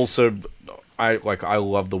 Also, I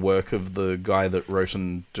love the work of the guy that wrote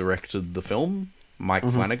and directed the film, Mike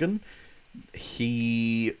Flanagan.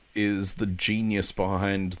 He is the genius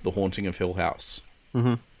behind The Haunting of Hill House.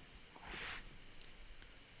 Mm-hmm.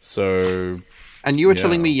 So... And you were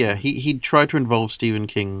telling me, he tried to involve Stephen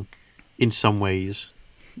King in some ways.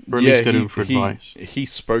 Or at least go to him for advice. He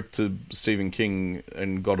spoke to Stephen King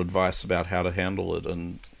and got advice about how to handle it,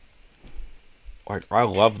 and I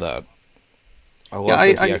love that. I love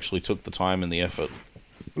that he actually took the time and the effort.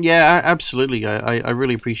 Yeah, absolutely. I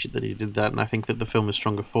really appreciate that he did that, and I think that the film is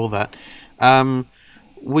stronger for that.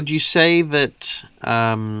 Would you say that...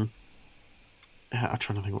 I'm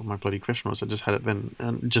trying to think what my bloody question was. I just had it then.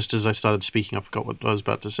 And just as I started speaking, I forgot what I was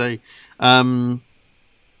about to say. No,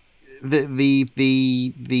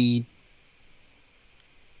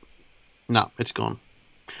 it's gone.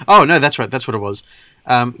 Oh, no, that's right. That's what it was.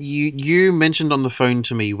 You mentioned on the phone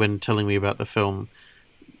to me when telling me about the film,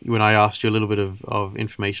 when I asked you a little bit of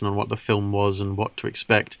information on what the film was and what to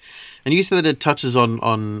expect. And you said that it touches on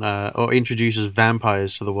or introduces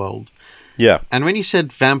vampires to the world. Yeah. And when you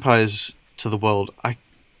said vampires to the world, I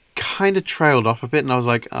kind of trailed off a bit, and I was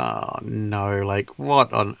like, oh, no, like,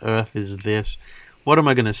 what on earth is this? What am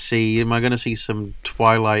I going to see? Am I going to see some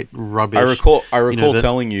Twilight rubbish? I recall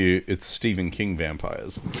telling you it's Stephen King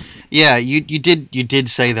vampires. Yeah, you did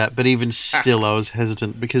say that, but even still, I was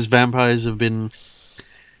hesitant because vampires have been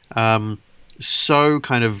so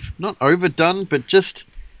kind of not overdone, but just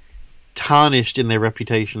tarnished in their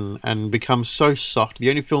reputation and become so soft. The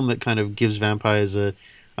only film that kind of gives vampires a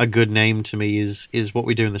good name to me is What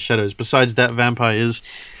We Do in the Shadows. Besides that, vampires...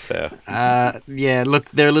 Fair. Yeah, look,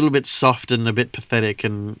 they're a little bit soft and a bit pathetic,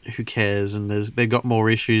 and who cares? And they've got more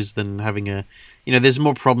issues than having a... You know, there's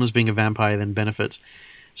more problems being a vampire than benefits.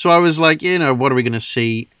 So I was like, you know, what are we going to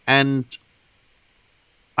see? And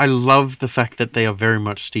I love the fact that they are very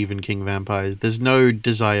much Stephen King vampires. There's no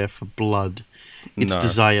desire for blood. It's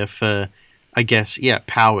desire for, I guess,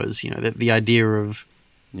 powers. You know, the idea of...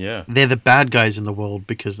 Yeah, they're the bad guys in the world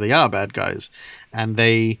because they are bad guys, and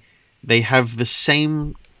they have the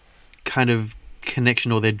same kind of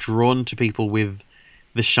connection, or they're drawn to people with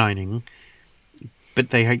The Shining,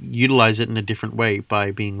 but they utilize it in a different way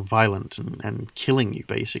by being violent and killing you,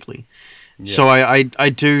 basically. Yeah. So I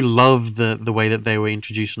do love the way that they were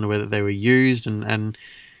introduced and the way that they were used, and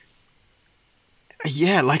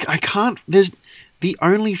yeah, like I can't. There's the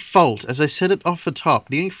only fault, as I said it off the top,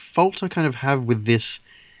 the only fault I kind of have with this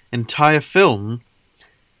entire film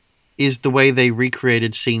is the way they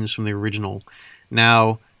recreated scenes from the original.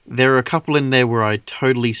 Now, there are a couple in there where I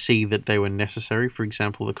totally see that they were necessary. For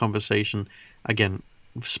example, the conversation, again,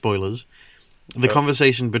 spoilers, the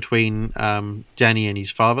conversation between Danny and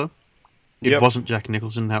his father. It wasn't Jack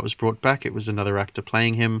Nicholson that was brought back. It was another actor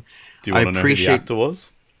playing him. Do you want to know who the actor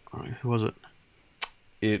was? Who was it?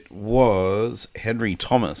 It was Henry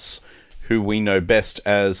Thomas, who we know best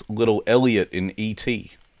as Little Elliot in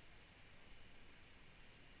E.T.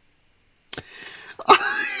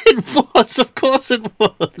 It was, of course it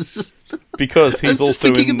was. Because he's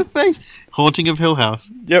also in the face. Haunting of Hill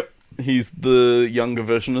House. Yep, he's the younger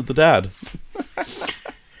version of the dad.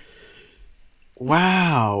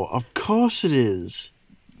 Wow, of course it is.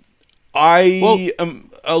 I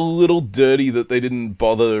am a little dirty that they didn't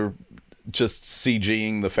bother just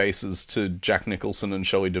CGing the faces to Jack Nicholson and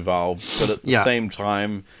Shelley Duvall, but at the same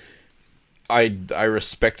time, I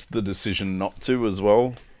respect the decision not to as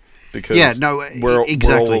well. Because we're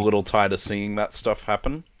all a little tired of seeing that stuff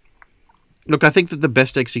happen. Look, I think that the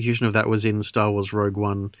best execution of that was in Star Wars Rogue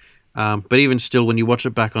One. But even still, when you watch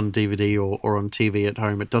it back on DVD or on TV at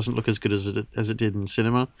home, it doesn't look as good as it did in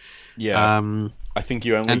cinema. Yeah, I think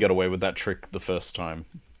you only got away with that trick the first time.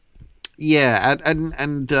 Yeah,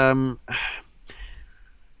 and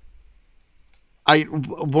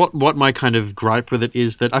what my kind of gripe with it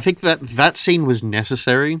is that I think that scene was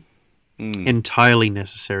necessary. entirely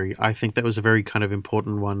necessary. I think that was a very kind of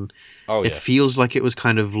important one. Oh, It yeah. feels like it was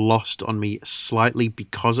kind of lost on me slightly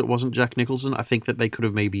because it wasn't Jack Nicholson. I think that they could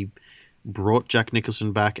have maybe brought Jack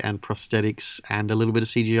Nicholson back and prosthetics and a little bit of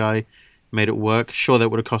CGI, made it work. Sure, that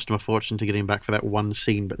would have cost him a fortune to get him back for that one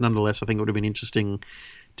scene, but nonetheless, I think it would have been interesting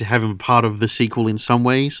to have him part of the sequel in some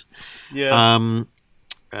ways. Yeah.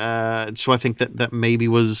 So I think that maybe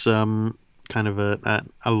was kind of a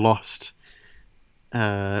lost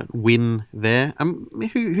win there.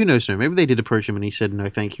 Who knows? No, maybe they did approach him and he said no,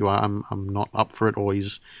 thank you. I'm not up for it, or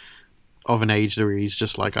he's of an age where he's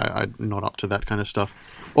just like I'm not up to that kind of stuff,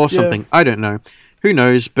 or something. I don't know. Who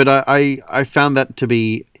knows? But I found that to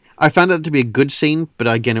be. I found that to be a good scene, but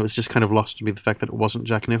again, it was just kind of lost to me the fact that it wasn't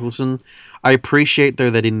Jack Nicholson. I appreciate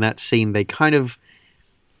though that in that scene they kind of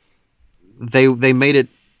they made it.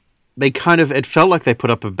 They kind of it felt like they put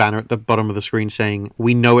up a banner at the bottom of the screen saying,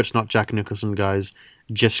 "We know it's not Jack Nicholson, guys.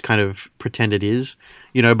 Just kind of pretend it is."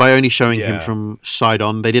 You know, by only showing him from side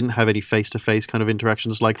on, they didn't have any face to face kind of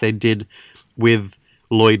interactions like they did with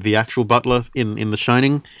Lloyd, the actual butler in The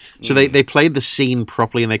Shining. So they played the scene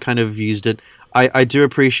properly and they kind of used it. I do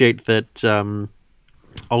appreciate that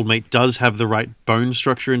Old Mate does have the right bone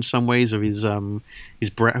structure in some ways of his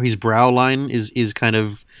brow line is kind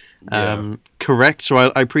of correct. So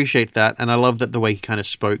I appreciate that, and I love that the way he kind of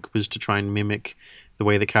spoke was to try and mimic the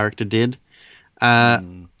way the character did. I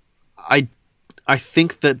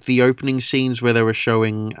think that the opening scenes where they were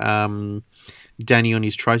showing Danny on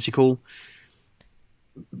his tricycle,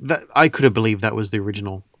 that I could have believed that was the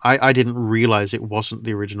original. I didn't realize it wasn't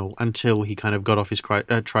the original until he kind of got off his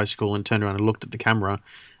tricycle and turned around and looked at the camera,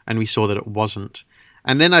 and we saw that it wasn't.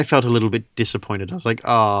 And then I felt a little bit disappointed. I was like,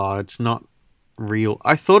 "Oh, it's not real."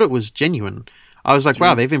 I thought it was genuine. I was like,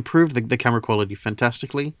 "Wow, they've improved the camera quality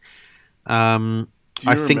fantastically." Do you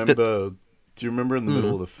remember in the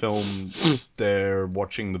middle of the film they're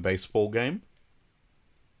watching the baseball game?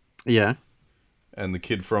 Yeah. And the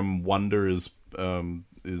kid from Wonder is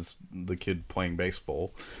the kid playing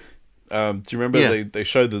baseball. Do you remember they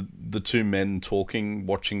show the two men talking,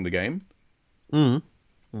 watching the game? Mm.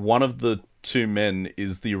 One of the two men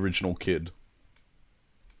is the original kid.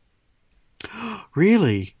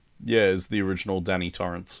 Really? Yeah, is the original Danny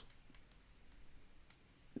Torrance.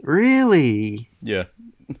 Really? Yeah.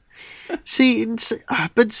 See, in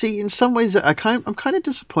some ways, I'm kind of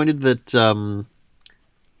disappointed that.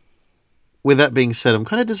 With that being said, I'm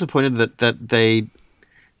kind of disappointed that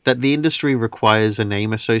the industry requires a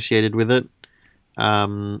name associated with it.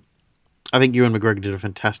 I think Ewan McGregor did a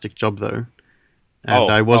fantastic job, though.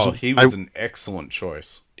 And he was an excellent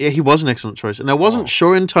choice. Yeah, he was an excellent choice, and I wasn't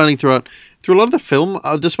sure entirely through a lot of the film,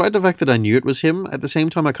 despite the fact that I knew it was him. At the same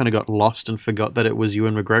time, I kind of got lost and forgot that it was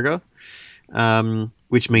Ewan McGregor,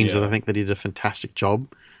 which means that I think that he did a fantastic job.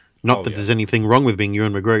 Not that there's anything wrong with being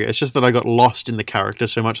Ewan McGregor. It's just that I got lost in the character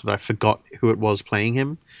so much that I forgot who it was playing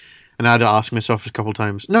him. And I had to ask myself a couple of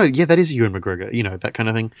times, no, yeah, that is Ewan McGregor, you know, that kind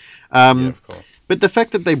of thing. Yeah, of course. But the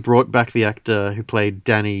fact that they brought back the actor who played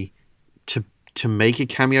Danny to make a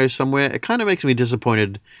cameo somewhere, it kind of makes me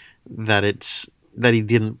disappointed that he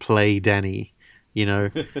didn't play Danny, you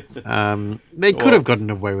know. They could have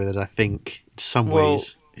gotten away with it, I think, in some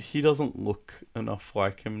ways. He doesn't look enough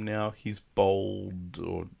like him now. He's bald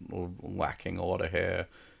or lacking a lot of hair.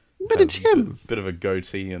 But it's him. Bit of a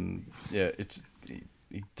goatee, and he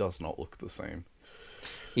does not look the same.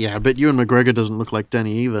 Yeah, but Ewan McGregor doesn't look like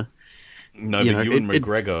Danny either. No, but Ewan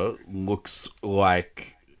McGregor looks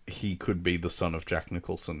like he could be the son of Jack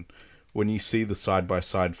Nicholson. When you see the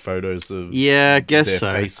side-by-side photos of their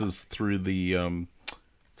faces through the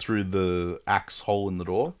axe hole in the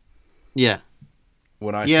door. Yeah.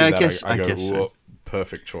 When I see that, I go, so.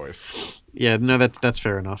 Perfect choice. Yeah, no, that's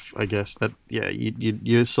fair enough. I guess that. Yeah,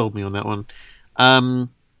 you sold me on that one.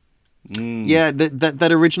 Yeah,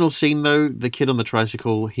 that original scene though, the kid on the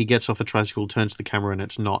tricycle, he gets off the tricycle, turns to the camera, and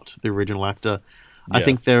it's not the original actor. Yeah. I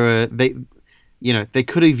think they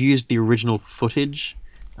could have used the original footage,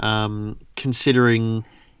 considering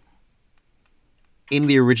in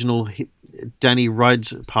the original, Danny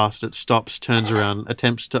rides past it, stops, turns around,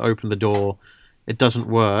 attempts to open the door. It doesn't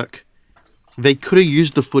work. They could have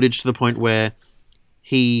used the footage to the point where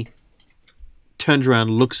he turns around,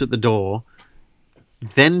 looks at the door,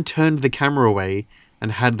 then turned the camera away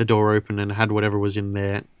and had the door open and had whatever was in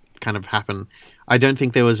there kind of happen. I don't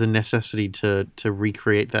think there was a necessity to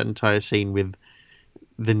recreate that entire scene with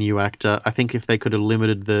the new actor. I think if they could have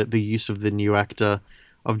limited the use of the new actor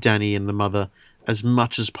of Danny and the mother as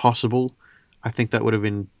much as possible, I think that would have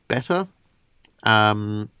been better.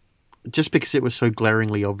 just because it was so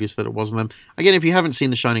glaringly obvious that it wasn't them. Again, if you haven't seen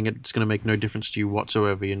The Shining, it's going to make no difference to you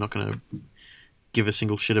whatsoever. You're not going to give a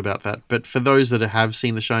single shit about that. But for those that have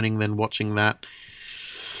seen The Shining, then watching that,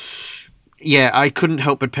 yeah, I couldn't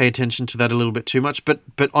help but pay attention to that a little bit too much. But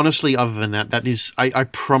honestly, other than that, that is, I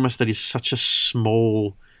promise that is such a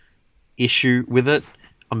small issue with it.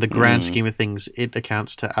 On the grand scheme of things, it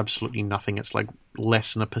accounts to absolutely nothing. It's like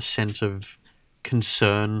less than 1% of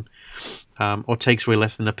concern, or takes away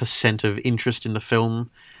less than 1% of interest in the film.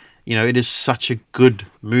 You know, it is such a good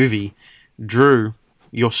movie. Drew,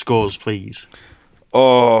 your scores, please.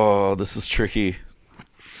 Oh, this is tricky.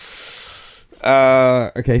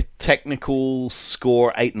 Okay, technical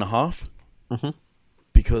score 8.5.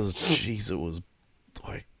 Because, jeez, it was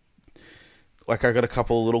like I got a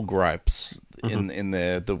couple of little gripes in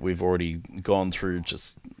there that we've already gone through.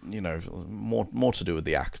 Just, you know, more to do with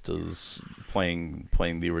the actors playing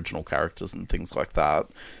the original characters and things like that.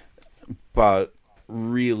 But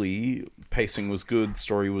really, pacing was good,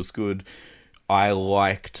 story was good. I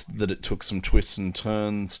liked that it took some twists and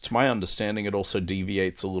turns. To my understanding, it also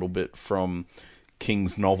deviates a little bit from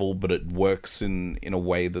King's novel, but it works in a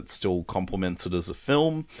way that still complements it as a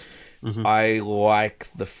film. I like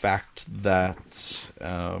the fact that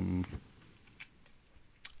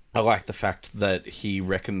he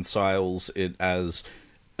reconciles it as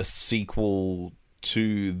a sequel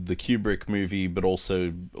to the Kubrick movie, but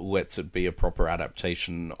also lets it be a proper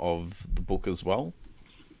adaptation of the book as well.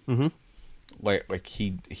 Like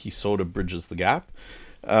he sort of bridges the gap.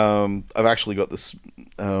 I've actually got this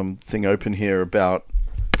thing open here about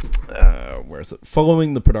where is it?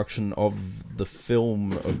 Following the production of the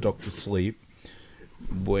film of Dr. Sleep,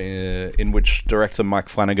 in which director Mike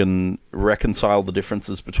Flanagan reconciled the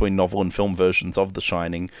differences between novel and film versions of The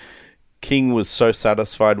Shining, King was so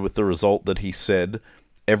satisfied with the result that he said,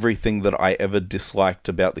 "Everything that I ever disliked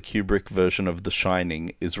about the Kubrick version of The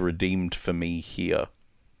Shining is redeemed for me here."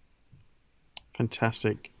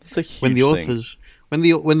 Fantastic. It's a huge thing.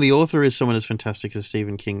 When the author is someone as fantastic as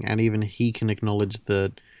Stephen King, and even he can acknowledge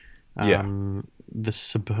the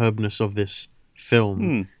superbness of this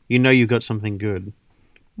film, you know you've got something good.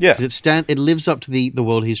 Yeah, it lives up to the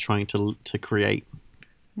world he's trying to create.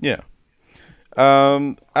 Yeah.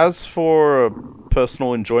 As for a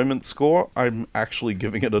personal enjoyment score, I'm actually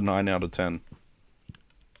giving it a 9 out of 10.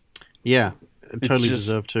 Yeah, totally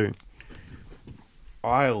deserved too.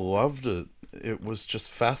 I loved it. It was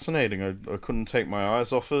just fascinating. I couldn't take my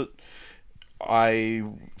eyes off it. I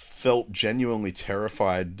felt genuinely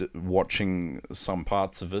terrified watching some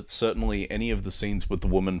parts of it. Certainly any of the scenes with the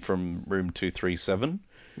woman from room 237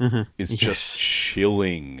 is just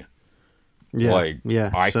chilling.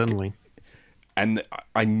 Yeah, certainly. And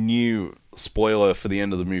I knew, spoiler for the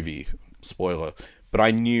end of the movie, but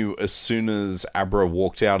I knew as soon as Abra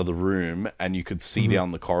walked out of the room and you could see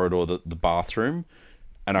down the corridor the bathroom,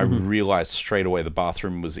 and I realized straight away the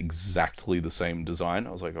bathroom was exactly the same design.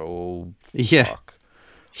 I was like, oh, fuck.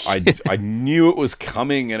 I knew it was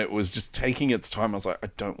coming and it was just taking its time. I was like, I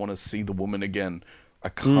don't want to see the woman again. I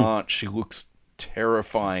can't. She looks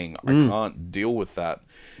terrifying. I can't deal with that.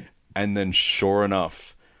 And then sure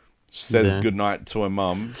enough, she says goodnight to her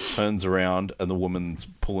mum, turns around, and the woman's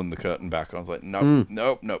pulling the curtain back. I was like, nope.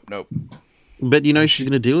 But you know she's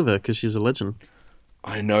going to deal with her because she's a legend.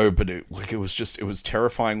 I know, but it was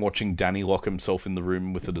terrifying watching Danny lock himself in the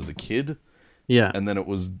room with it as a kid. Yeah. And then it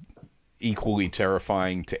was equally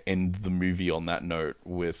terrifying to end the movie on that note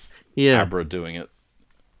with Abra doing it.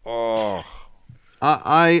 Oh.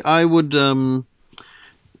 I would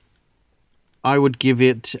give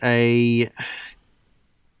it a...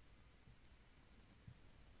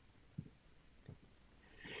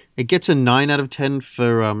 It gets a 9 out of 10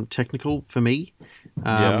 for technical for me,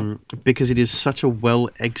 because it is such a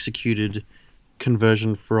well-executed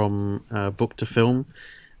conversion from book to film.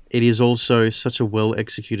 It is also such a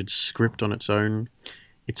well-executed script on its own.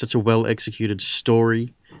 It's such a well-executed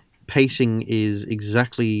story. Pacing is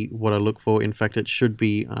exactly what I look for. In fact, it should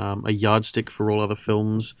be a yardstick for all other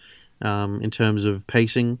films in terms of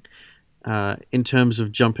pacing, in terms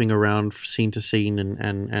of jumping around scene to scene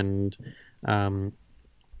and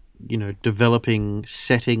developing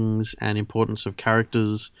settings and importance of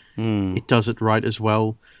characters. It does it right as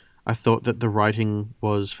well. I thought that the writing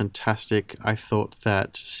was fantastic. I thought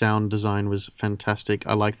that sound design was fantastic.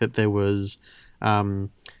 I like that there was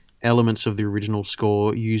elements of the original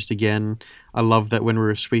score used again. I love that when we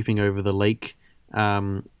were sweeping over the lake,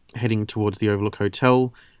 heading towards the Overlook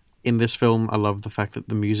Hotel in this film, I love the fact that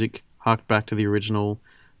the music harked back to the original.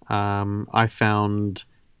 I found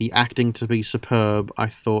the acting to be superb. I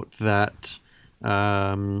thought that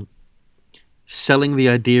selling the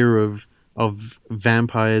idea of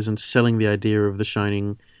vampires and selling the idea of The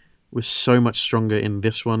Shining was so much stronger in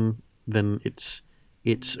this one than its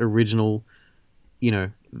original. You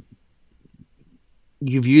know,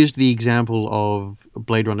 you've used the example of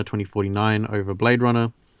Blade Runner 2049 over Blade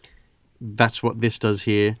Runner. That's what this does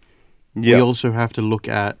here. Yeah. We also have to look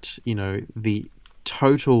at, you know, the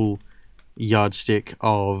total yardstick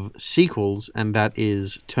of sequels, and that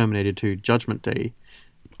is Terminator 2 Judgment Day.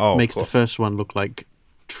 Oh, Makes the first one look like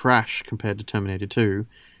trash compared to Terminator 2.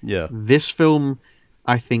 Yeah. This film,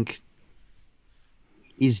 I think,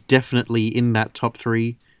 is definitely in that top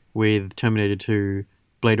three with Terminator 2,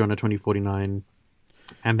 Blade Runner 2049,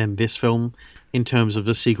 and then this film in terms of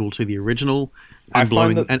the sequel to the original and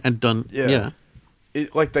blowing and done. Yeah.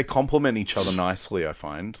 It, like, they complement each other nicely, I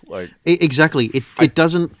find. Like exactly. It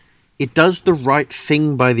does the right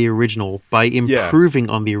thing by the original by improving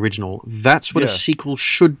on the original. That's what a sequel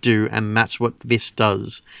should do, and that's what this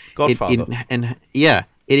does. Godfather.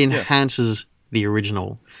 It enhances the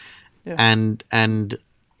original. Yeah. And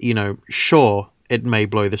you know, sure, it may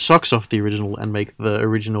blow the socks off the original and make the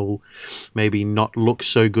original maybe not look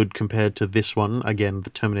so good compared to this one. Again, the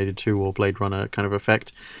Terminator 2 or Blade Runner kind of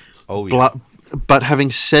effect. Oh, yeah. But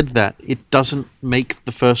having said that, it doesn't make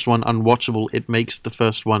the first one unwatchable. It makes the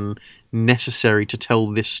first one necessary to tell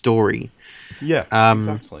this story. Yeah,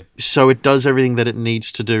 exactly. So it does everything that it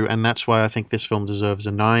needs to do, and that's why I think this film deserves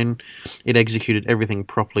a 9. It executed everything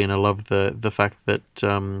properly, and I love the fact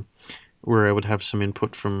that we're able to have some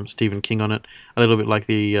input from Stephen King on it, a little bit like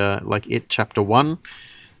the like It Chapter 1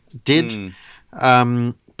 did.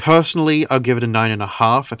 Personally, I'll give it a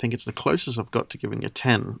 9.5. I think it's the closest I've got to giving a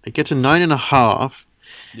 10. It gets a 9.5.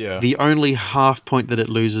 Yeah. The only half point that it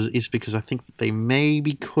loses is because I think they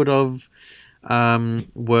maybe could have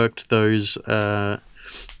worked those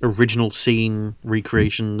original scene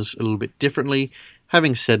recreations a little bit differently.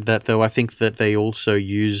 Having said that, though, I think that they also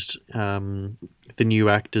used the new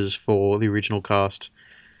actors for the original cast,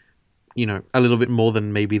 you know, a little bit more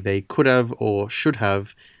than maybe they could have or should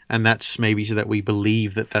have. And that's maybe so that we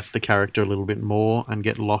believe that that's the character a little bit more and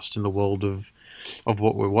get lost in the world of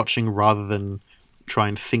what we're watching rather than try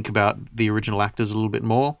and think about the original actors a little bit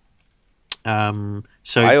more. So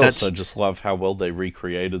I also just love how well they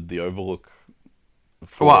recreated the Overlook.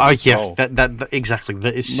 That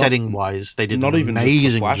exactly. Setting wise, they did not an even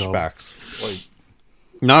amazing just the flashbacks. Job. Like,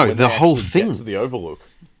 no, the whole thing. Get to the Overlook.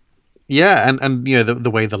 Yeah, and you know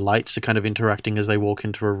the way the lights are kind of interacting as they walk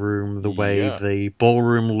into a room, the way the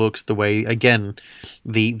ballroom looks, the way again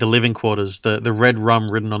the living quarters, the red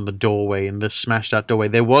rum written on the doorway and the smashed out doorway.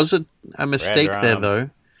 There was a mistake there though.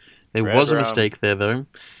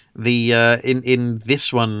 The in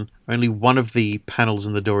this one, only one of the panels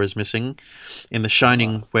in the door is missing. In The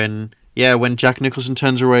Shining, when Jack Nicholson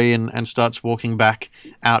turns away and starts walking back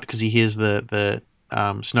out because he hears the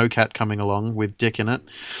snowcat coming along with Dick in it,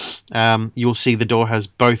 you'll see the door has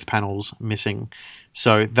both panels missing.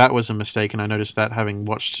 So that was a mistake, and I noticed that having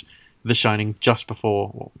watched The Shining just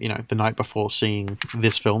before, the night before seeing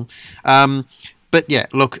this film. But yeah,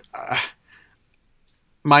 look,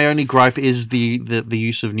 my only gripe is the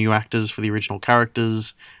use of new actors for the original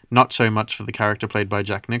characters, not so much for the character played by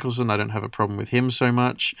Jack Nicholson. I don't have a problem with him so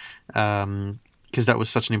much, because that was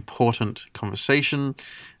such an important conversation,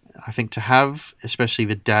 I think, to have, especially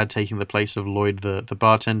the dad taking the place of Lloyd, the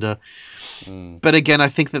bartender. But again, I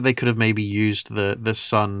think that they could have maybe used the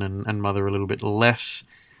son and mother a little bit less.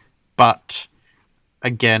 But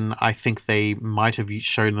again, I think they might have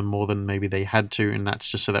shown them more than maybe they had to, and that's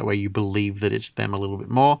just so that way you believe that it's them a little bit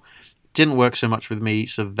more. Didn't work so much with me,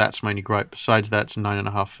 so that's my only gripe. Besides that, it's a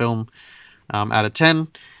 9.5 film out of 10.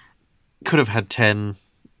 Could have had 10,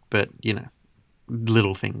 but,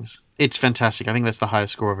 little things. It's fantastic. I think that's the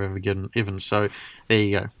highest score I've ever given. So there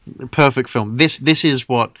you go. Perfect film. This is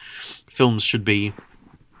what films should be.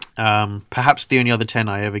 Perhaps the only other 10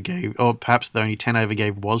 I ever gave, or perhaps the only 10 I ever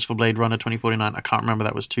gave was for Blade Runner 2049. I can't remember.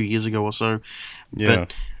 That was 2 years ago or so. Yeah.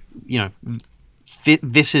 But,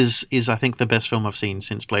 this is I think the best film I've seen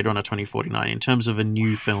since Blade Runner 2049 in terms of a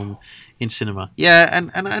new film in cinema. Yeah,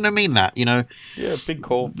 and I mean that, Yeah, big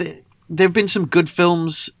call. There have been some good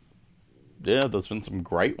films. Yeah, there's been some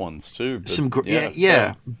great ones too. But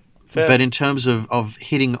Fair. Fair. But in terms of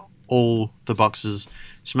hitting all the boxes,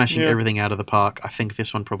 smashing everything out of the park, I think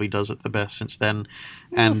this one probably does it the best since then.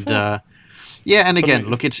 And and again,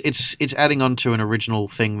 look, it's adding on to an original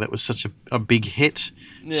thing that was such a big hit.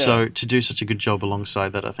 Yeah. So to do such a good job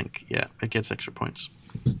alongside that, I think it gets extra points.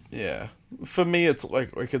 Yeah, for me, it's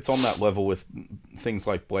like it's on that level with things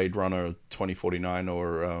like Blade Runner 2049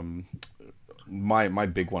 or my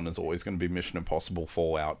big one is always going to be Mission Impossible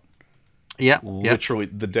Fallout. Yeah. Literally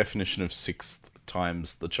the definition of sixth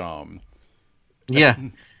times the charm. Yeah.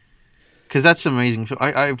 Because that's amazing.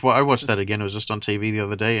 I watched that again. It was just on TV the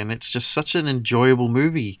other day, and it's just such an enjoyable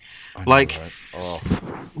movie. I know, Like, right? Oh.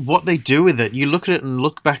 what they do with it, you look at it and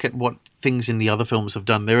look back at what things in the other films have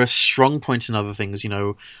done. There are strong points in other things. You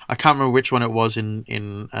know, I can't remember which one it was in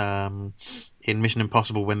Mission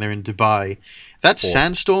Impossible when they're in Dubai. That Fourth.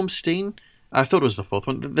 sandstorm scene. I thought it was the fourth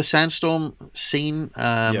one. The sandstorm scene,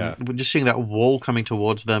 we're just seeing that wall coming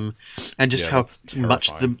towards them, and just how that's much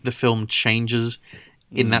terrifying. the film changes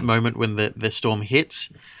in that moment when the storm hits.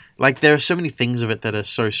 Like, there are so many things of it that are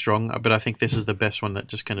so strong, but I think this is the best one that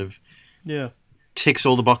just kind of Yeah. ticks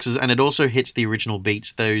all the boxes, and it also hits the original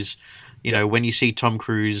beats. Those, you know, when you see Tom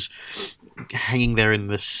Cruise hanging there in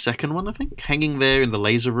the second one, I think, hanging there in the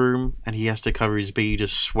laser room, and he has to cover his bead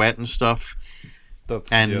of sweat and stuff.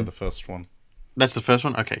 That's And- the first one. That's the first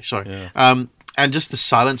one? Okay, sorry. Yeah. And just the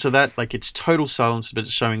silence of that, like, it's total silence, but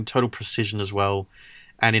it's showing total precision as well.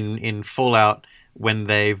 And in Fallout, when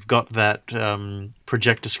they've got that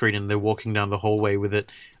projector screen and they're walking down the hallway with it,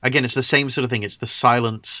 again, it's the same sort of thing. It's the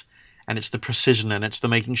silence, and it's the precision, and it's the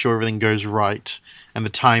making sure everything goes right, and the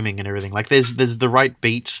timing and everything. Like, there's the right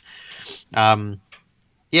beats.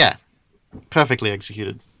 Yeah, perfectly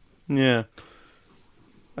executed. Yeah.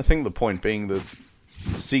 I think the point being that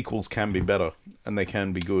sequels can be better, and they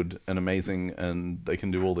can be good and amazing, and they can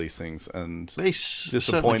do all these things, and They certainly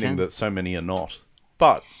disappointing can. that so many are not.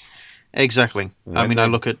 But Exactly. I when mean, I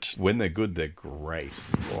they're- look at... when they're good, they're great.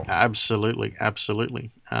 Oh. Absolutely.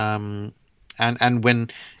 And when,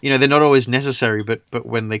 you know, they're not always necessary, but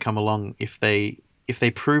when they come along, if they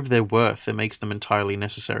prove their worth, it makes them entirely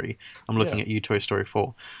necessary. I'm looking Yeah. at you, Toy Story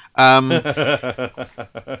 4.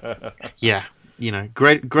 Yeah, you know,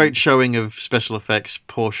 great showing of special effects,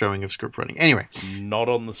 poor showing of script writing. Anyway, Not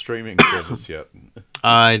on the streaming service yet.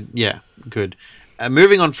 yeah, good.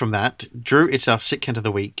 Moving on from that, Drew, it's our Sick Kent of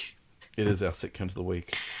the Week. It is our Sick Kent of the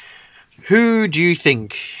Week. Who do you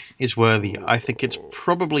think is worthy? I think it's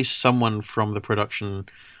probably someone from the production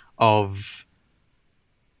of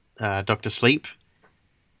Dr. Sleep.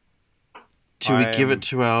 Do we give it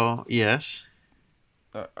to our... Yes?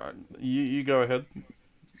 You go ahead.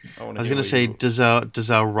 I was going to say, does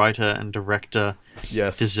our writer and director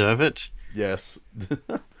yes. deserve it? Yes.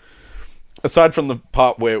 Aside from the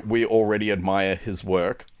part where we already admire his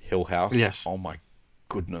work, Hill House. Yes. Oh my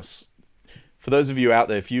goodness. For those of you out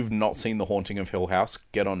there, if you've not seen The Haunting of Hill House,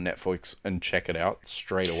 get on Netflix and check it out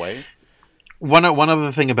straight away. One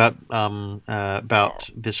other thing about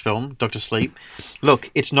this film, Dr. Sleep.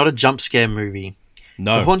 Look, it's not a jump scare movie.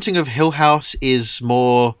 No. The Haunting of Hill House is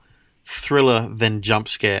more thriller than jump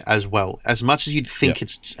scare as well. As much as you'd think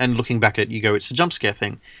it's, and looking back at it, you go, it's a jump scare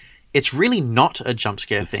thing. It's really not a jump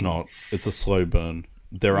scare It's thing. not. It's a slow burn.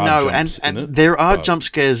 There are No, jumps and in it. there are but- jump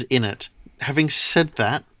scares in it. Having said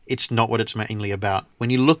that, it's not what it's mainly about. When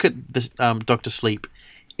you look at the Dr. Sleep,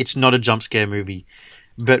 it's not a jump scare movie.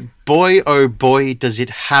 But boy, oh boy, does it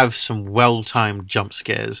have some well-timed jump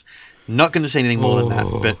scares. Not going to say anything more than that,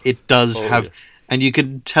 but it does have... yeah. And you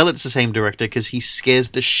can tell it's the same director because he scares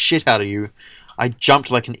the shit out of you. I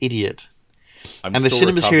jumped like an idiot. I'm And the still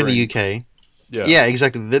cinemas here in the recovering. UK... Yeah,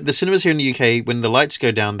 exactly. The cinemas here in the UK, when the lights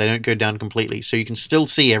go down, they don't go down completely. So you can still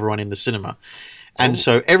see everyone in the cinema. And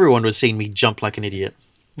so everyone was seeing me jump like an idiot.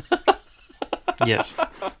 Yes.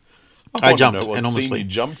 I wanna jumped know what enormously. scene you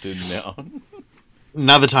jumped in now.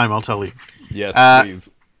 Another time, I'll tell you. Yes,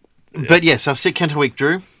 please. But yes, our Sick Kent of the Week,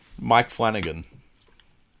 Drew. Mike Flanagan.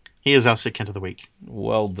 He is our Sick Kent of the Week.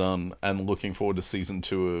 Well done, and looking forward to season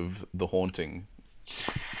 2 of The Haunting.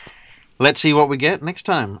 Let's see what we get next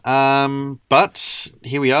time. But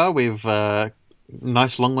here we are with a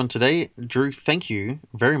nice long one today. Drew, thank you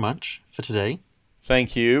very much for today.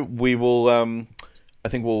 Thank you. We will, I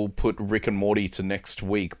think we'll put Rick and Morty to next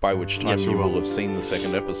week, by which time Yes, we you will. will have seen the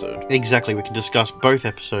second episode. Exactly, we can discuss both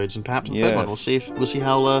episodes and perhaps the third one. Yes. We'll see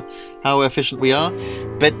how efficient we are.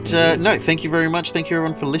 But no, thank you very much. Thank you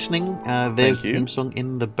everyone for listening. There's Thank the you. theme song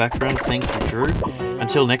in the background. Thank you, Drew.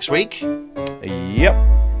 Until next week.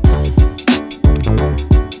 Yep.